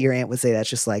to say that your aunt would say that,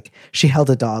 just like she held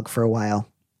a dog for a while.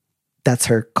 That's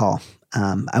her call.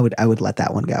 I would let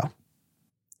that one go.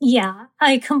 Yeah,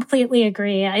 I completely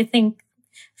agree. I think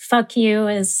fuck you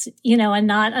is, a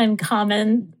not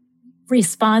uncommon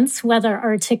response, whether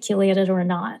articulated or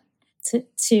not,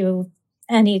 to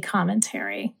any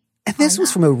commentary. And this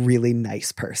was from a really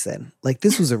nice person. Like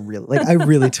this was I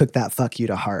really took that fuck you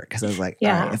to heart because I was like, all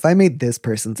right, if I made this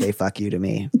person say fuck you to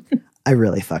me, I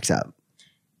really fucked up.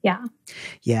 Yeah.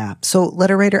 Yeah. So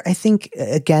letter writer, I think,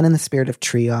 again, in the spirit of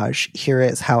triage, here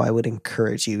is how I would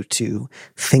encourage you to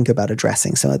think about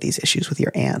addressing some of these issues with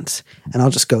your aunt. And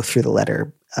I'll just go through the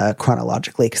letter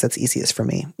chronologically because that's easiest for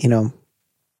me.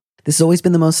 This has always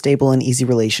been the most stable and easy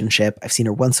relationship. I've seen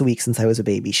her once a week since I was a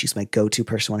baby. She's my go-to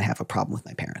person when I have a problem with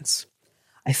my parents.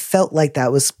 I felt like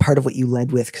that was part of what you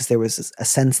led with because there was a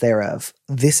sense there of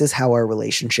this is how our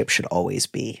relationship should always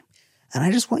be. And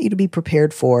I just want you to be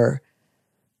prepared for,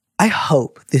 I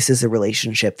hope this is a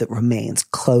relationship that remains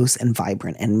close and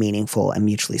vibrant and meaningful and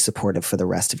mutually supportive for the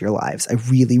rest of your lives. I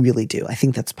really, really do. I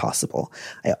think that's possible.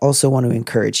 I also want to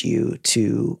encourage you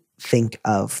to think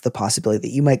of the possibility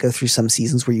that you might go through some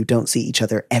seasons where you don't see each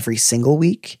other every single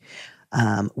week,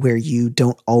 where you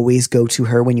don't always go to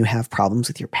her when you have problems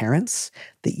with your parents,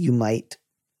 that you might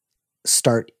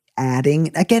start adding,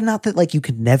 again, not that like you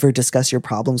could never discuss your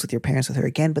problems with your parents with her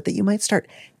again, but that you might start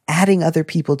adding other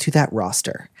people to that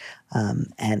roster,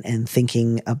 and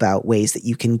thinking about ways that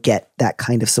you can get that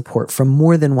kind of support from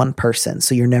more than one person.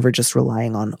 So you're never just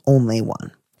relying on only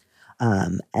one.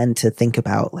 And to think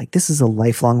about like, this is a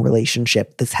lifelong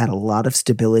relationship that's had a lot of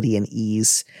stability and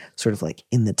ease sort of like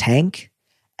in the tank.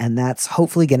 And that's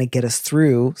hopefully going to get us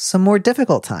through some more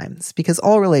difficult times because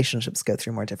all relationships go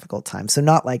through more difficult times. So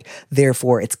not like,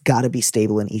 therefore it's got to be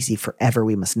stable and easy forever.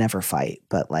 We must never fight.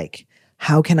 But like,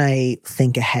 how can I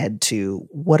think ahead to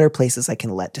what are places I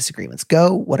can let disagreements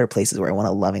go? What are places where I want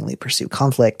to lovingly pursue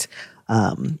conflict?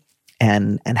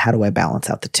 And how do I balance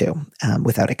out the two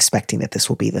without expecting that this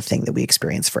will be the thing that we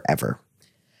experience forever?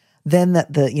 Then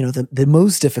the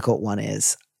most difficult one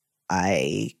is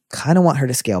I kind of want her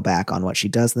to scale back on what she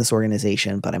does in this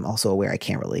organization, but I'm also aware I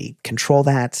can't really control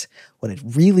that. What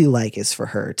I'd really like is for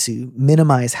her to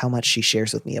minimize how much she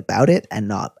shares with me about it and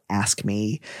not ask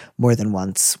me more than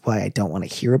once why I don't want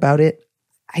to hear about it.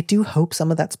 I do hope some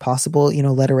of that's possible.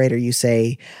 Letter writer, you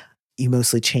say you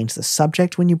mostly change the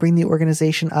subject when you bring the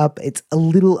organization up. It's a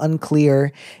little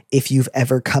unclear if you've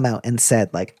ever come out and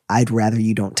said, like, I'd rather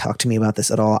you don't talk to me about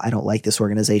this at all. I don't like this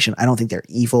organization. I don't think they're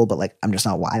evil, but like, I'm just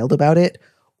not wild about it.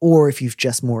 Or if you've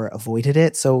just more avoided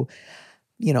it. So,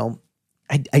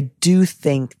 I do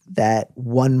think that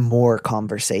one more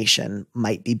conversation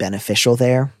might be beneficial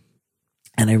there.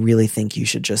 And I really think you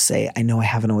should just say, I know I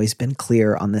haven't always been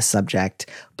clear on this subject.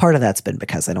 Part of that's been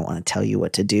because I don't want to tell you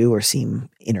what to do or seem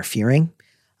interfering.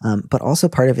 But also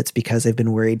part of it's because I've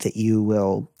been worried that you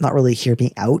will not really hear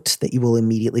me out, that you will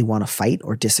immediately want to fight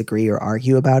or disagree or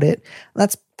argue about it.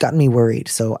 That's gotten me worried.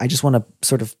 So I just want to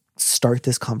sort of start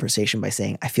this conversation by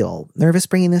saying, I feel nervous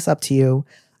bringing this up to you.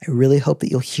 I really hope that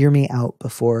you'll hear me out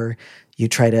before you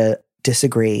try to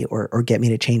disagree or get me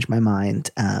to change my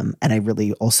mind. And I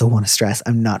really also want to stress,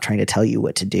 I'm not trying to tell you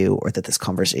what to do or that this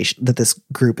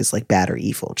group is like bad or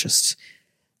evil. Just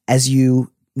as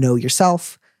you know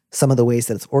yourself, some of the ways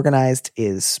that it's organized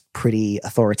is pretty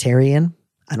authoritarian.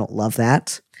 I don't love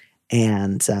that.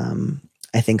 And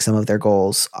I think some of their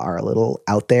goals are a little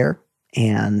out there.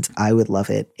 And I would love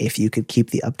it if you could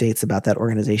keep the updates about that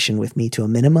organization with me to a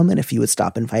minimum. And if you would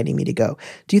stop inviting me to go.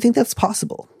 Do you think that's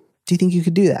possible? Do you think you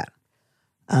could do that?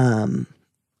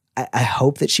 I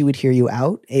hope that she would hear you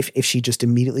out. If she just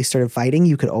immediately started fighting,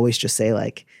 you could always just say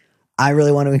like, I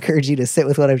really want to encourage you to sit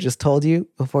with what I've just told you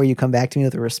before you come back to me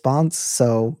with a response.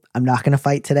 So I'm not going to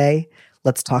fight today.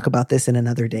 Let's talk about this in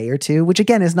another day or two, which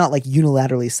again is not like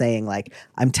unilaterally saying like,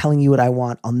 I'm telling you what I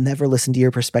want. I'll never listen to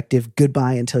your perspective.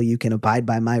 Goodbye until you can abide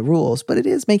by my rules. But it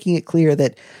is making it clear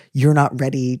that you're not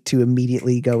ready to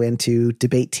immediately go into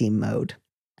debate team mode.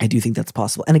 I do think that's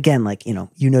possible. And again, like,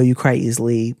 you cry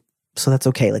easily. So that's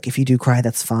okay. Like if you do cry,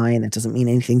 that's fine. That doesn't mean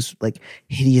anything's like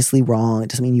hideously wrong. It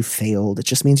doesn't mean you failed. It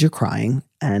just means you're crying.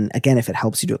 And again, if it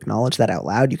helps you to acknowledge that out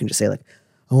loud, you can just say like,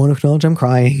 I want to acknowledge I'm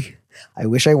crying. I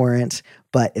wish I weren't,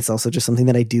 but it's also just something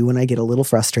that I do when I get a little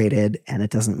frustrated. And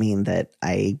it doesn't mean that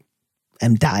I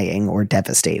am dying or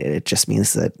devastated. It just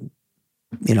means that,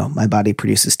 my body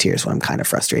produces tears when I'm kind of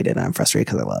frustrated, and I'm frustrated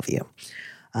because I love you.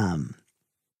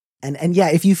 And yeah,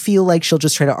 if you feel like she'll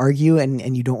just try to argue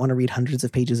and you don't want to read hundreds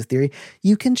of pages of theory,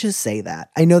 you can just say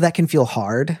that. I know that can feel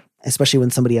hard, especially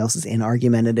when somebody else is in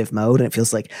argumentative mode and it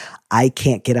feels like I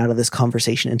can't get out of this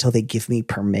conversation until they give me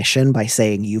permission by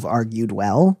saying you've argued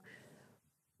well.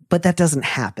 But that doesn't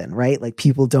happen, right? Like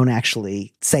people don't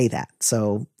actually say that.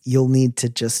 So you'll need to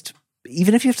just,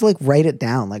 even if you have to like write it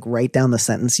down, like write down the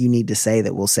sentence you need to say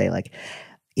that will say like,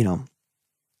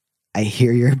 I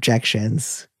hear your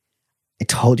objections. I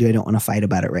told you I don't want to fight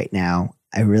about it right now.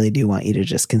 I really do want you to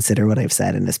just consider what I've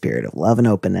said in the spirit of love and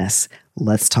openness.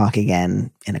 Let's talk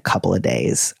again in a couple of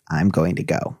days. I'm going to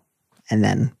go. And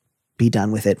then be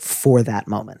done with it for that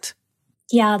moment.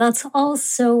 Yeah, that's all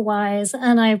so wise.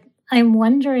 And I'm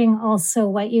wondering also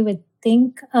what you would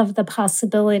think of the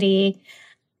possibility,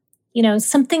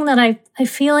 something that I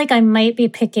feel like I might be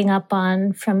picking up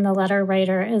on from the letter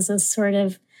writer is a sort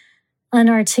of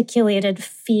unarticulated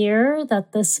fear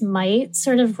that this might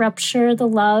sort of rupture the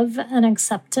love and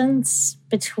acceptance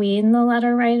between the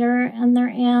letter writer and their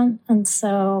aunt. And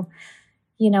so,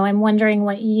 I'm wondering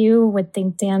what you would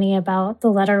think, Danny, about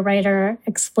the letter writer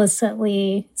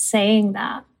explicitly saying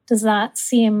that.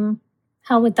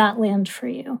 How would that land for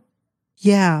you?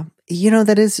 Yeah,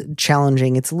 that is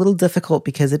challenging. It's a little difficult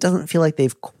because it doesn't feel like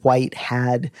they've quite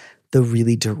had the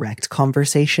really direct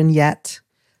conversation yet.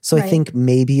 So right. I think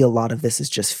maybe a lot of this is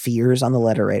just fears on the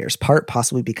letter writer's part,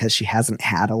 possibly because she hasn't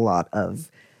had a lot of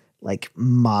like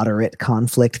moderate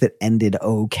conflict that ended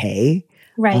okay.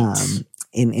 Right.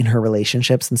 In her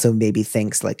relationships. And so maybe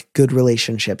thinks like good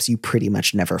relationships, you pretty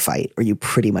much never fight or you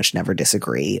pretty much never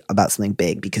disagree about something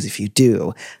big, because if you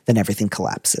do, then everything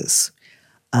collapses.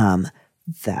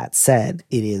 That said,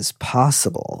 it is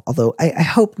possible, although I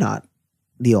hope not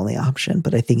the only option,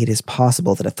 but I think it is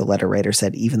possible that if the letter writer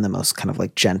said even the most kind of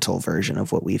like gentle version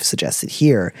of what we've suggested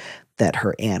here, that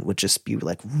her aunt would just be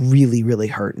like really, really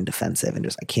hurt and defensive and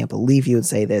just, I can't believe you would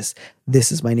say this.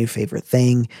 This is my new favorite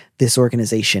thing. This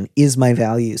organization is my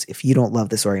values. If you don't love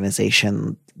this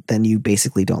organization, then you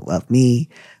basically don't love me.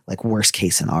 Like worst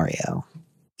case scenario,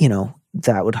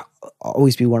 that would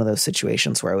always be one of those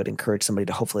situations where I would encourage somebody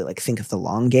to hopefully like think of the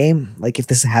long game. Like if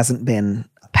this hasn't been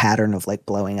pattern of like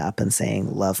blowing up and saying,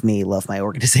 love me, love my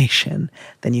organization,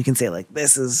 then you can say like,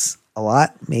 this is a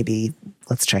lot. Maybe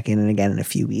let's check in again in a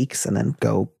few weeks and then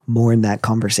go more in that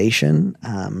conversation.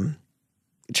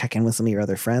 Check in with some of your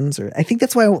other friends. Or I think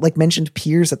that's why I like mentioned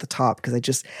peers at the top,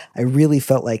 because I really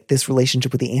felt like this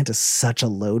relationship with the aunt is such a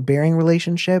load bearing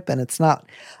relationship. And it's not,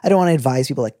 I don't want to advise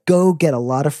people like go get a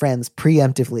lot of friends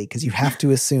preemptively, because you have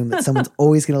to assume that someone's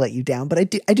always going to let you down. But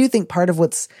I do think part of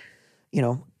what's,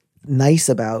 nice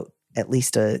about at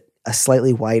least a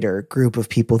slightly wider group of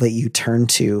people that you turn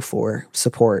to for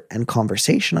support and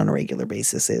conversation on a regular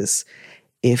basis is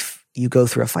if you go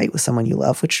through a fight with someone you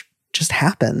love, which just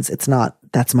happens. It's not,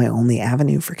 that's my only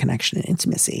avenue for connection and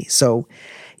intimacy. So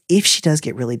if she does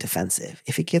get really defensive,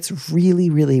 if it gets really,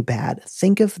 really bad,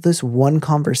 think of this one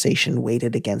conversation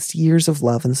weighted against years of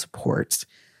love and support.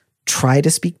 Try to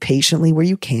speak patiently where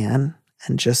you can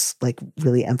and just like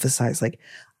really emphasize like,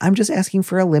 I'm just asking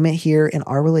for a limit here in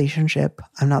our relationship.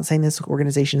 I'm not saying this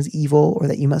organization is evil or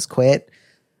that you must quit.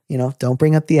 Don't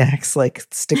bring up the ex, like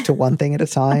stick to one thing at a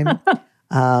time.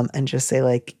 And just say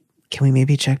like, can we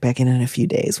maybe check back in a few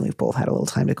days when we've both had a little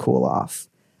time to cool off?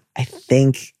 I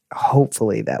think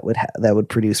hopefully that would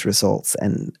produce results.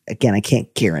 And again, I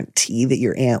can't guarantee that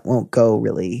your aunt won't go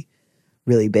really,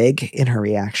 really big in her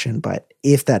reaction. But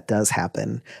if that does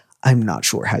happen, I'm not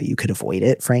sure how you could avoid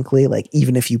it, frankly. Like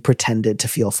even if you pretended to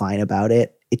feel fine about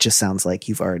it, it just sounds like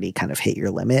you've already kind of hit your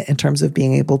limit in terms of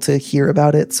being able to hear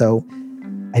about it. So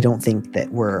I don't think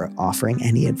that we're offering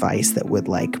any advice that would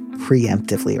like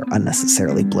preemptively or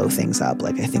unnecessarily blow things up.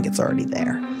 Like I think it's already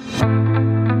there.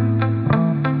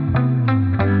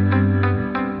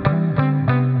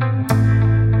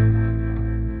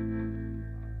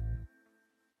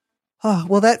 Oh,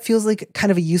 well, that feels like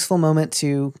kind of a useful moment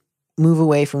to move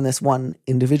away from this one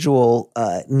individual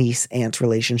niece-aunt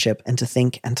relationship and to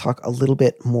think and talk a little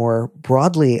bit more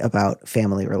broadly about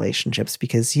family relationships,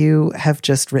 because you have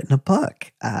just written a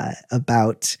book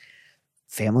about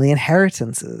family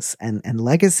inheritances and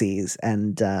legacies.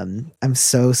 And I'm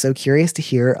so curious to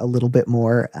hear a little bit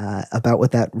more about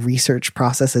what that research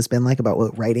process has been like, about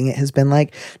what writing it has been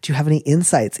like. Do you have any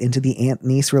insights into the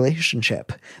aunt-niece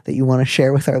relationship that you want to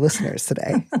share with our listeners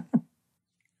today?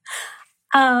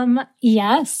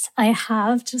 Yes, I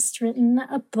have just written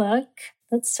a book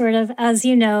that's sort of, as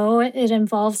you know, it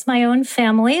involves my own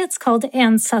family. It's called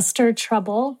Ancestor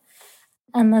Trouble.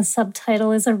 And the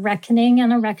subtitle is A Reckoning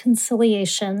and a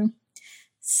Reconciliation.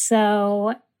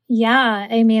 So, yeah,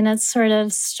 I mean, it sort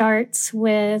of starts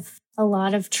with a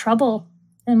lot of trouble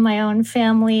in my own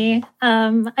family.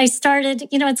 I started,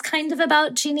 it's kind of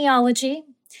about genealogy.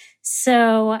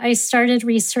 So I started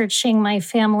researching my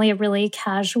family really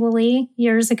casually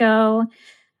years ago.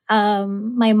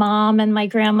 My mom and my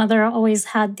grandmother always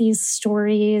had these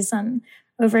stories. And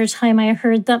over time, I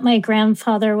heard that my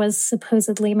grandfather was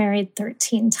supposedly married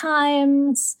 13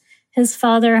 times. His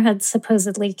father had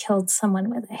supposedly killed someone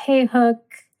with a hay hook.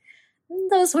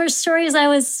 Those were stories I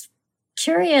was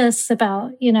curious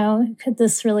about, could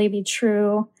this really be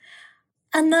true?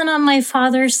 And then on my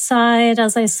father's side,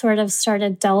 as I sort of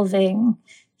started delving,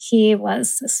 he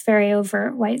was this very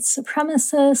overt white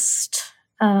supremacist.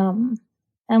 And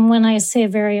when I say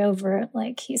very overt,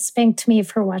 like he spanked me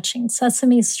for watching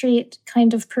Sesame Street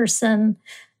kind of person,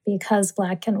 because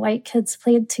black and white kids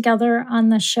played together on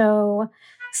the show.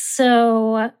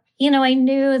 So, I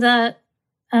knew that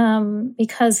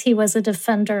because he was a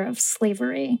defender of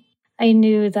slavery, I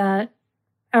knew that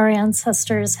our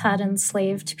ancestors had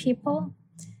enslaved people.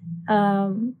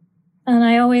 And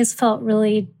I always felt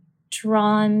really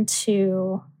drawn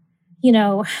to,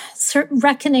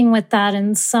 reckoning with that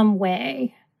in some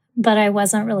way, but I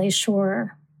wasn't really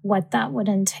sure what that would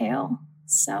entail.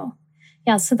 So,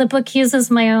 so the book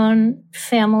uses my own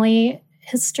family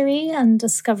history and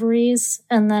discoveries,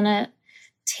 and then it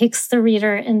takes the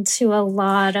reader into a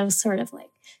lot of sort of like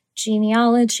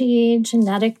genealogy,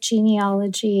 genetic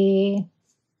genealogy,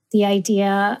 the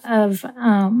idea of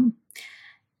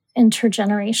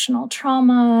intergenerational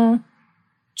trauma,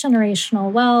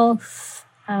 generational wealth,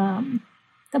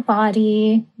 the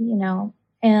body,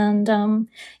 and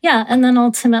and then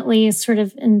ultimately sort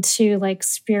of into like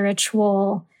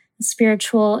spiritual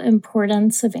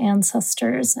importance of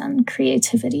ancestors and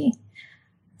creativity.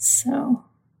 So,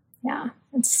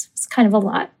 it's kind of a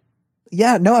lot.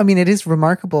 Yeah, no, I mean, it is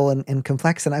remarkable and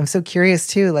complex. And I'm so curious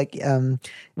too, like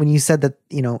when you said that,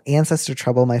 ancestor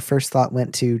trouble, my first thought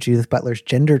went to Judith Butler's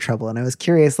Gender Trouble. And I was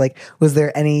curious, like, was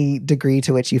there any degree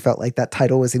to which you felt like that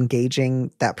title was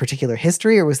engaging that particular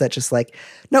history? Or was that just like,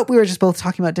 nope, we were just both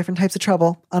talking about different types of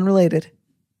trouble, unrelated?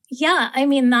 Yeah, I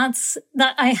mean, that's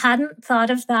that. I hadn't thought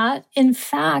of that. In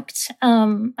fact,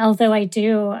 although I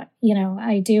do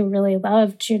really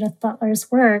love Judith Butler's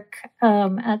work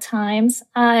at times.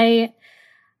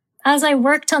 As I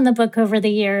worked on the book over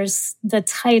the years, the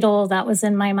title that was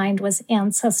in my mind was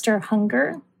Ancestor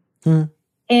Hunger.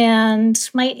 And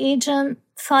my agent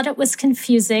thought it was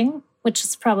confusing, which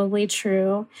is probably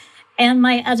true. And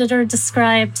my editor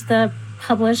described the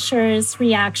publisher's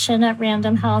reaction at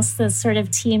Random House, the sort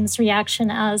of team's reaction,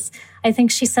 as, I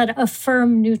think she said, a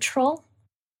firm neutral.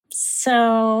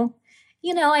 So,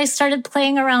 I started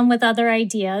playing around with other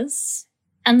ideas,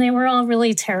 and they were all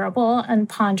really terrible and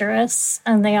ponderous,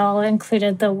 and they all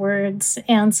included the words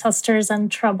ancestors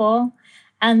and trouble.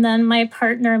 And then my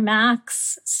partner,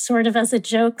 Max, sort of as a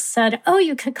joke said, oh,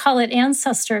 you could call it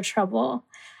Ancestor Trouble,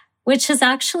 which is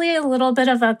actually a little bit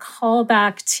of a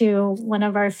callback to one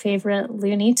of our favorite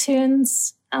Looney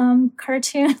Tunes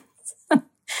cartoons.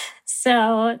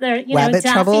 So there, Rabbit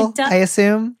Trouble, I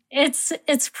assume?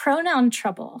 It's pronoun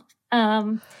trouble.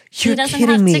 You're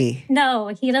kidding me. No,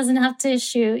 he doesn't have to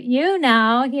shoot you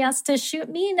now. He has to shoot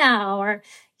me now. Or,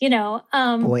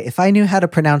 Boy, if I knew how to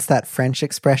pronounce that French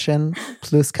expression,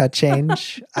 plus qu'à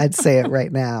change, I'd say it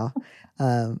right now.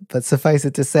 But suffice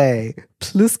it to say,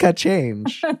 plus qu'à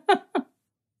change.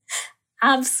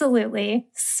 Absolutely.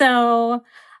 So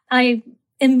I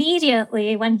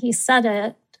immediately, when he said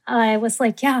it, I was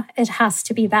like, yeah, it has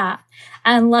to be that.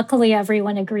 And luckily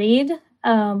everyone agreed,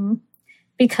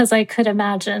 because I could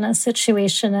imagine a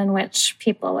situation in which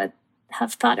people would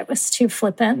have thought it was too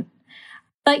flippant.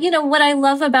 But, what I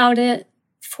love about it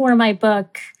for my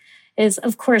book is,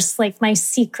 of course, like my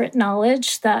secret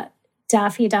knowledge that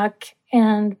Daffy Duck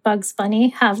and Bugs Bunny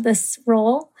have this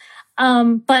role.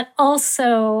 But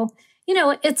also,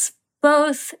 it's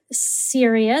both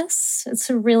serious.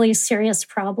 It's a really serious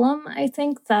problem, I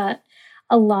think, that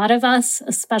a lot of us,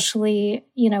 especially,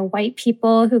 white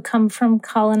people who come from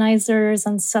colonizers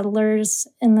and settlers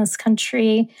in this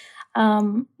country,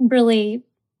 really,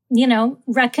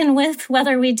 reckon with,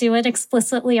 whether we do it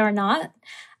explicitly or not.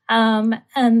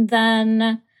 And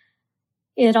then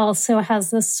it also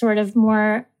has this sort of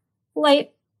more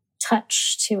light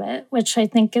touch to it, which I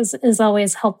think is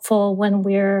always helpful when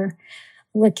we're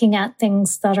looking at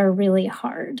things that are really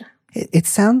hard. It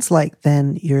sounds like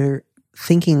then you're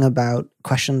thinking about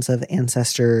questions of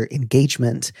ancestor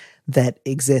engagement that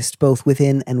exist both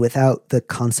within and without the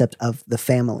concept of the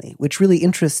family, which really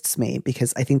interests me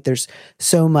because I think there's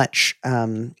so much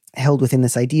held within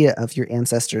this idea of your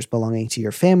ancestors belonging to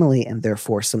your family and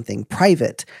therefore something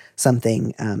private,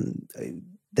 something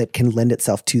that can lend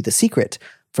itself to the secret,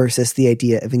 versus the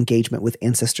idea of engagement with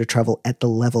ancestor travel at the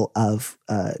level of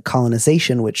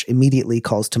colonization, which immediately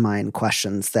calls to mind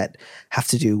questions that have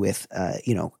to do with,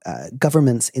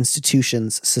 governments,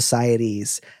 institutions,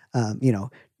 societies,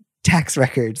 tax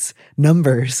records,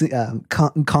 numbers,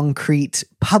 concrete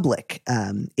public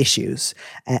issues.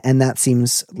 And that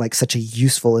seems like such a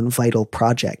useful and vital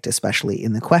project, especially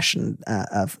in the question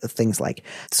of things like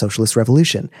socialist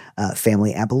revolution,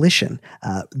 family abolition,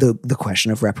 the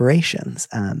question of reparations.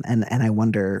 And I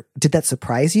wonder, did that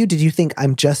surprise you? Did you think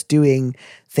I'm just doing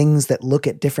things that look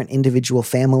at different individual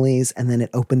families and then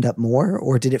it opened up more?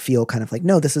 Or did it feel kind of like,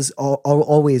 no, this is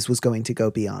always was going to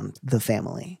go beyond the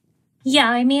family?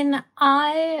 Yeah, I mean,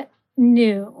 I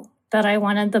knew that I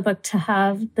wanted the book to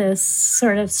have this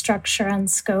sort of structure and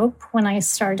scope when I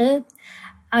started.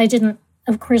 I didn't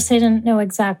know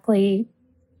exactly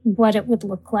what it would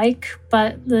look like,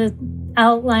 but the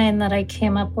outline that I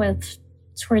came up with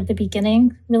toward the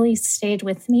beginning really stayed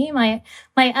with me. My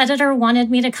editor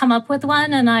wanted me to come up with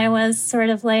one, and I was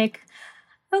sort of like,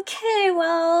 okay,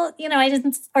 well, I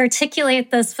didn't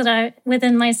articulate this, but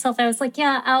within myself, I was like,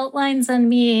 yeah, outlines and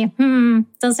me,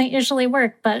 doesn't usually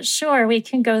work, but sure, we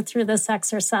can go through this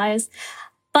exercise.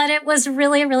 But it was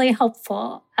really, really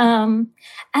helpful. And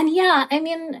yeah, I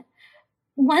mean,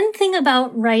 one thing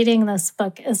about writing this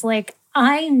book is like,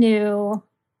 I knew,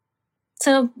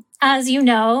 so as you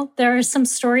know, there are some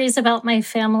stories about my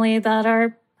family that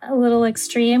are a little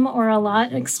extreme or a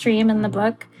lot extreme in the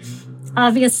book.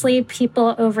 Obviously,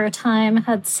 people over time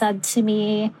had said to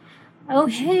me, oh,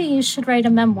 hey, you should write a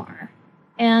memoir.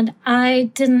 And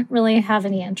I didn't really have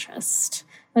any interest.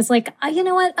 I was like, you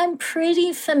know what? I'm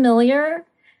pretty familiar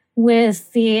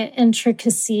with the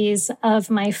intricacies of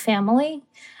my family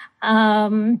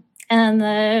and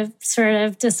the sort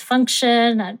of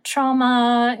dysfunction and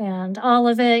trauma and all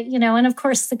of it, and of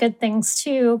course the good things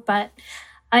too. But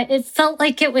it felt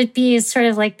like it would be sort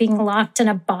of like being locked in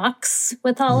a box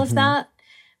with all of that.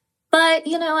 But,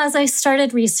 as I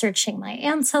started researching my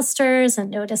ancestors and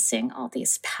noticing all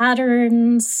these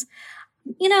patterns,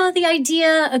 the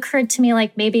idea occurred to me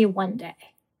like maybe one day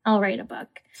I'll write a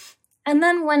book. And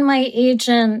then when my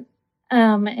agent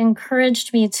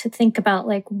encouraged me to think about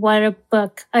like what a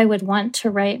book I would want to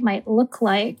write might look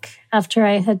like after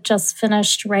I had just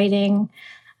finished writing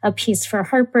a piece for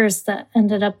Harper's that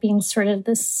ended up being sort of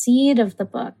the seed of the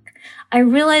book, I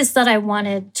realized that I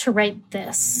wanted to write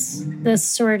this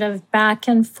sort of back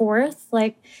and forth,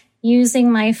 like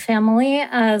using my family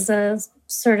as a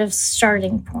sort of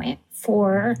starting point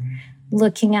for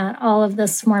looking at all of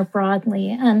this more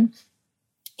broadly. And,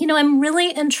 I'm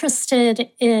really interested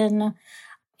in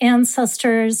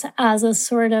ancestors as a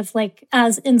sort of like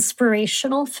as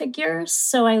inspirational figures.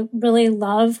 So I really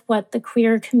love what the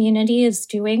queer community is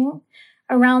doing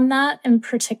around that in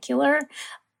particular.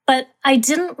 But I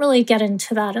didn't really get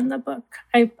into that in the book.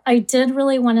 I did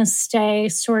really want to stay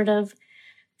sort of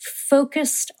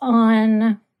focused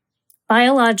on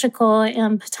biological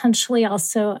and potentially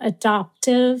also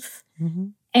adoptive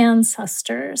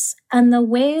ancestors and the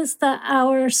ways that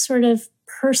our sort of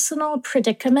personal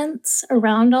predicaments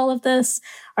around all of this,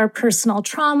 our personal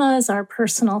traumas, our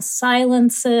personal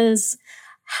silences,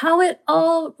 how it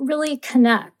all really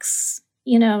connects,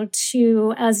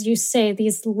 to, as you say,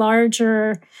 these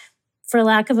larger, for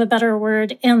lack of a better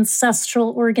word,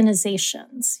 ancestral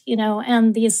organizations,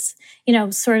 and these,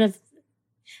 sort of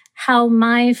how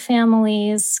my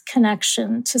family's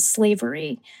connection to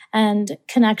slavery and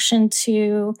connection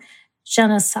to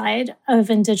genocide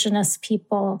of Indigenous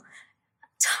people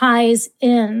ties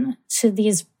in to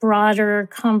these broader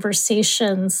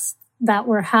conversations that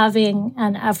we're having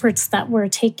and efforts that we're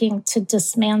taking to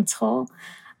dismantle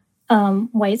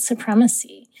white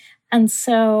supremacy. And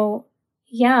so,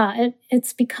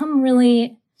 it's become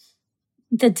really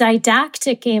the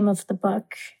didactic aim of the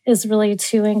book is really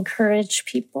to encourage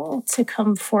people to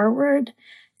come forward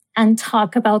and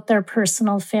talk about their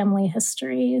personal family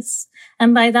histories.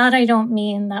 And by that, I don't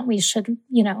mean that we should,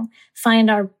 find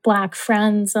our Black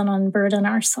friends and unburden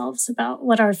ourselves about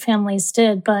what our families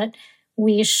did, but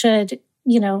we should,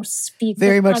 speak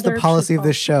very with much other the policy people. of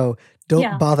this show.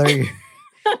 Don't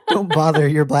bother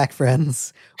your Black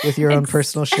friends with your own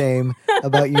personal shame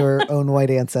about your own white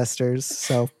ancestors.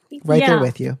 So there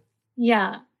with you.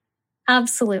 Yeah,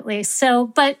 absolutely. So,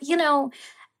 but,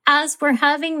 as we're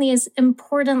having these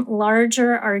important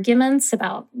larger arguments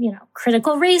about,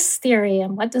 critical race theory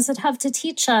and what does it have to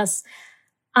teach us,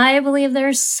 I believe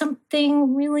there's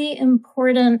something really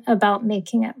important about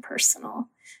making it personal.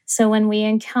 So when we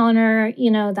encounter,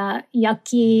 that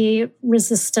yucky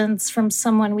resistance from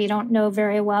someone we don't know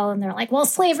very well, and they're like, well,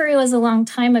 slavery was a long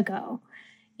time ago,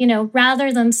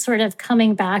 rather than sort of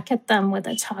coming back at them with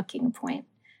a talking point,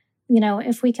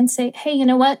 if we can say, hey, you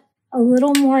know what? A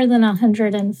little more than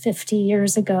 150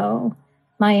 years ago,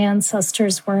 my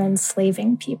ancestors were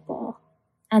enslaving people.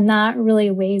 And that really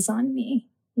weighs on me,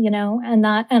 and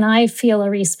I feel a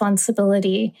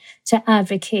responsibility to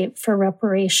advocate for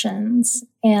reparations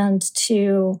and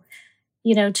to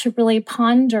really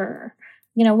ponder,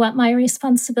 what my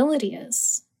responsibility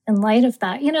is in light of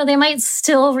that. They might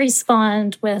still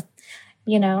respond with,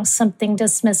 something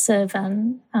dismissive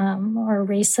and or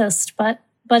racist, but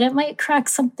it might crack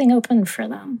something open for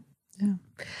them. Yeah.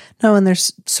 No, and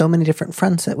there's so many different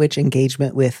fronts at which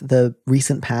engagement with the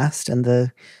recent past and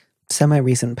the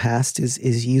semi-recent past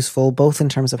is useful, both in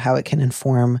terms of how it can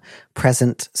inform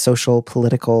present social,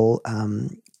 political,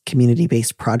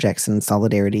 community-based projects and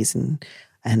solidarities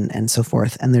and so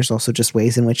forth. And there's also just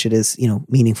ways in which it is,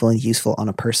 meaningful and useful on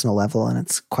a personal level. And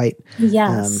it's quite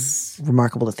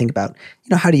remarkable to think about,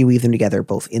 how do you weave them together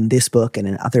both in this book and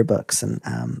in other books? And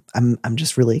I'm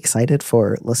just really excited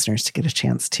for listeners to get a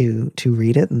chance to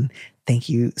read it. And thank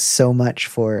you so much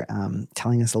for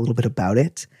telling us a little bit about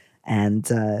it. And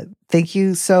thank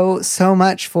you so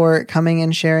much for coming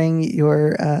and sharing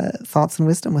your thoughts and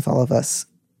wisdom with all of us.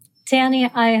 Danny,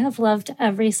 I have loved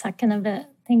every second of it.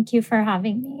 Thank you for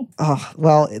having me. Oh,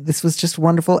 well, this was just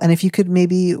wonderful. And if you could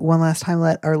maybe one last time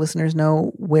let our listeners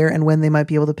know where and when they might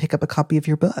be able to pick up a copy of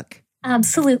your book.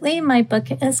 Absolutely. My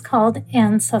book is called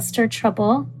Ancestor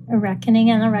Trouble, A Reckoning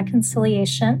and a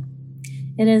Reconciliation.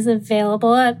 It is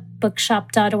available at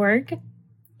bookshop.org,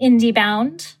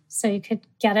 IndieBound, so you could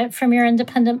get it from your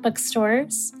independent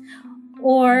bookstores,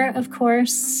 or, of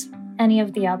course, any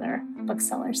of the other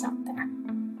booksellers out there.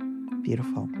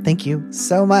 Beautiful. Thank you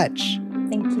so much.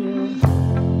 Thank you.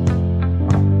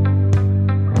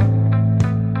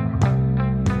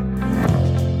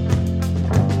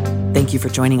 Thank you for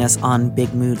joining us on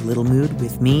Big Mood, Little Mood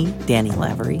with me, Danny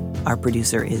Lavery. Our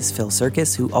producer is Phil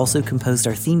Circus, who also composed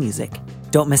our theme music.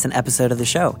 Don't miss an episode of the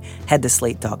show. Head to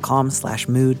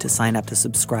slate.com/mood to sign up to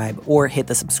subscribe or hit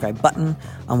the subscribe button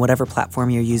on whatever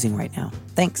platform you're using right now.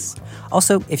 Thanks.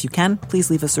 Also, if you can, please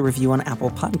leave us a review on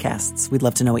Apple Podcasts. We'd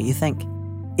love to know what you think.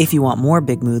 If you want more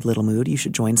Big Mood, Little Mood, you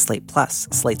should join Slate Plus,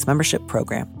 Slate's membership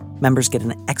program. Members get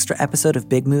an extra episode of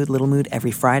Big Mood, Little Mood every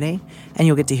Friday, and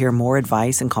you'll get to hear more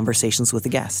advice and conversations with a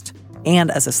guest. And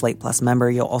as a Slate Plus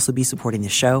member, you'll also be supporting the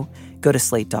show. Go to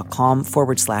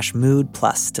slate.com/mood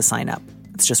plus to sign up.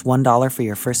 It's just $1 for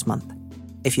your first month.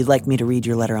 If you'd like me to read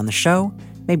your letter on the show,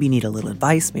 maybe you need a little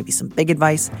advice, maybe some big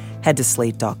advice, head to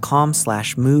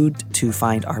slate.com/mood to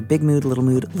find our Big Mood, Little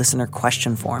Mood listener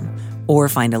question form, or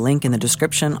find a link in the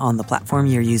description on the platform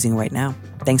you're using right now.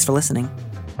 Thanks for listening.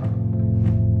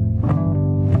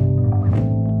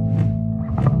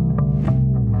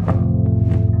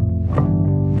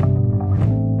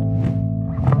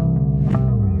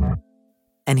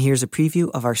 And here's a preview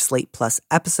of our Slate Plus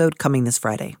episode coming this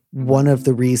Friday. One of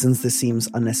the reasons this seems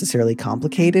unnecessarily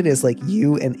complicated is like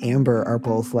you and Amber are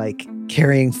both like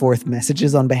carrying forth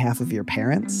messages on behalf of your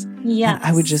parents. Yes. And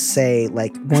I would just say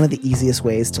like one of the easiest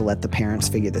ways to let the parents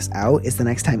figure this out is the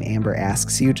next time Amber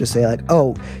asks you, just say like,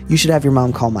 oh, you should have your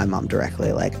mom call my mom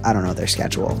directly. Like, I don't know their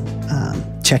schedule.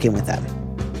 Check in with them.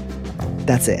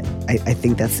 That's it. I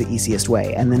think that's the easiest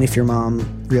way. And then if your mom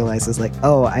realizes like,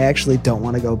 oh, I actually don't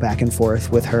want to go back and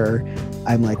forth with her,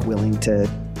 I'm like willing to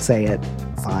say it,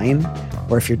 fine.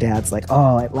 Or if your dad's like,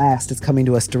 oh, at last it's coming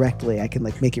to us directly, I can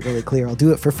like make it really clear. I'll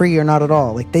do it for free or not at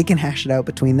all. Like they can hash it out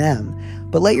between them.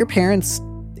 But let your parents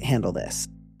handle this.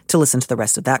 To listen to the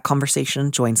rest of that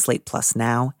conversation, join Slate Plus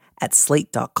now at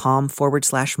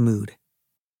slate.com/mood.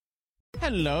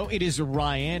 Hello, it is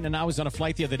Ryan, and I was on a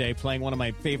flight the other day playing one of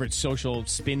my favorite social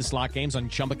spin slot games on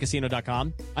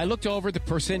ChumbaCasino.com. I looked over at the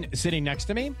person sitting next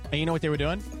to me, and you know what they were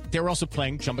doing? They were also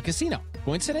playing Chumba Casino.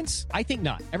 Coincidence? I think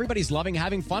not. Everybody's loving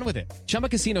having fun with it. Chumba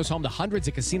Casino is home to hundreds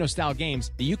of casino-style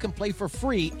games that you can play for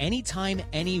free anytime,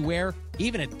 anywhere,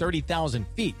 even at 30,000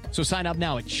 feet. So sign up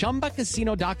now at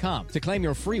ChumbaCasino.com to claim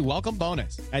your free welcome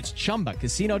bonus. That's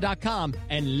ChumbaCasino.com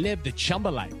and live the Chumba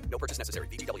life. No purchase necessary.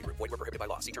 VGW Group. Void where prohibited by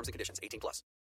law. See terms and conditions. 18+.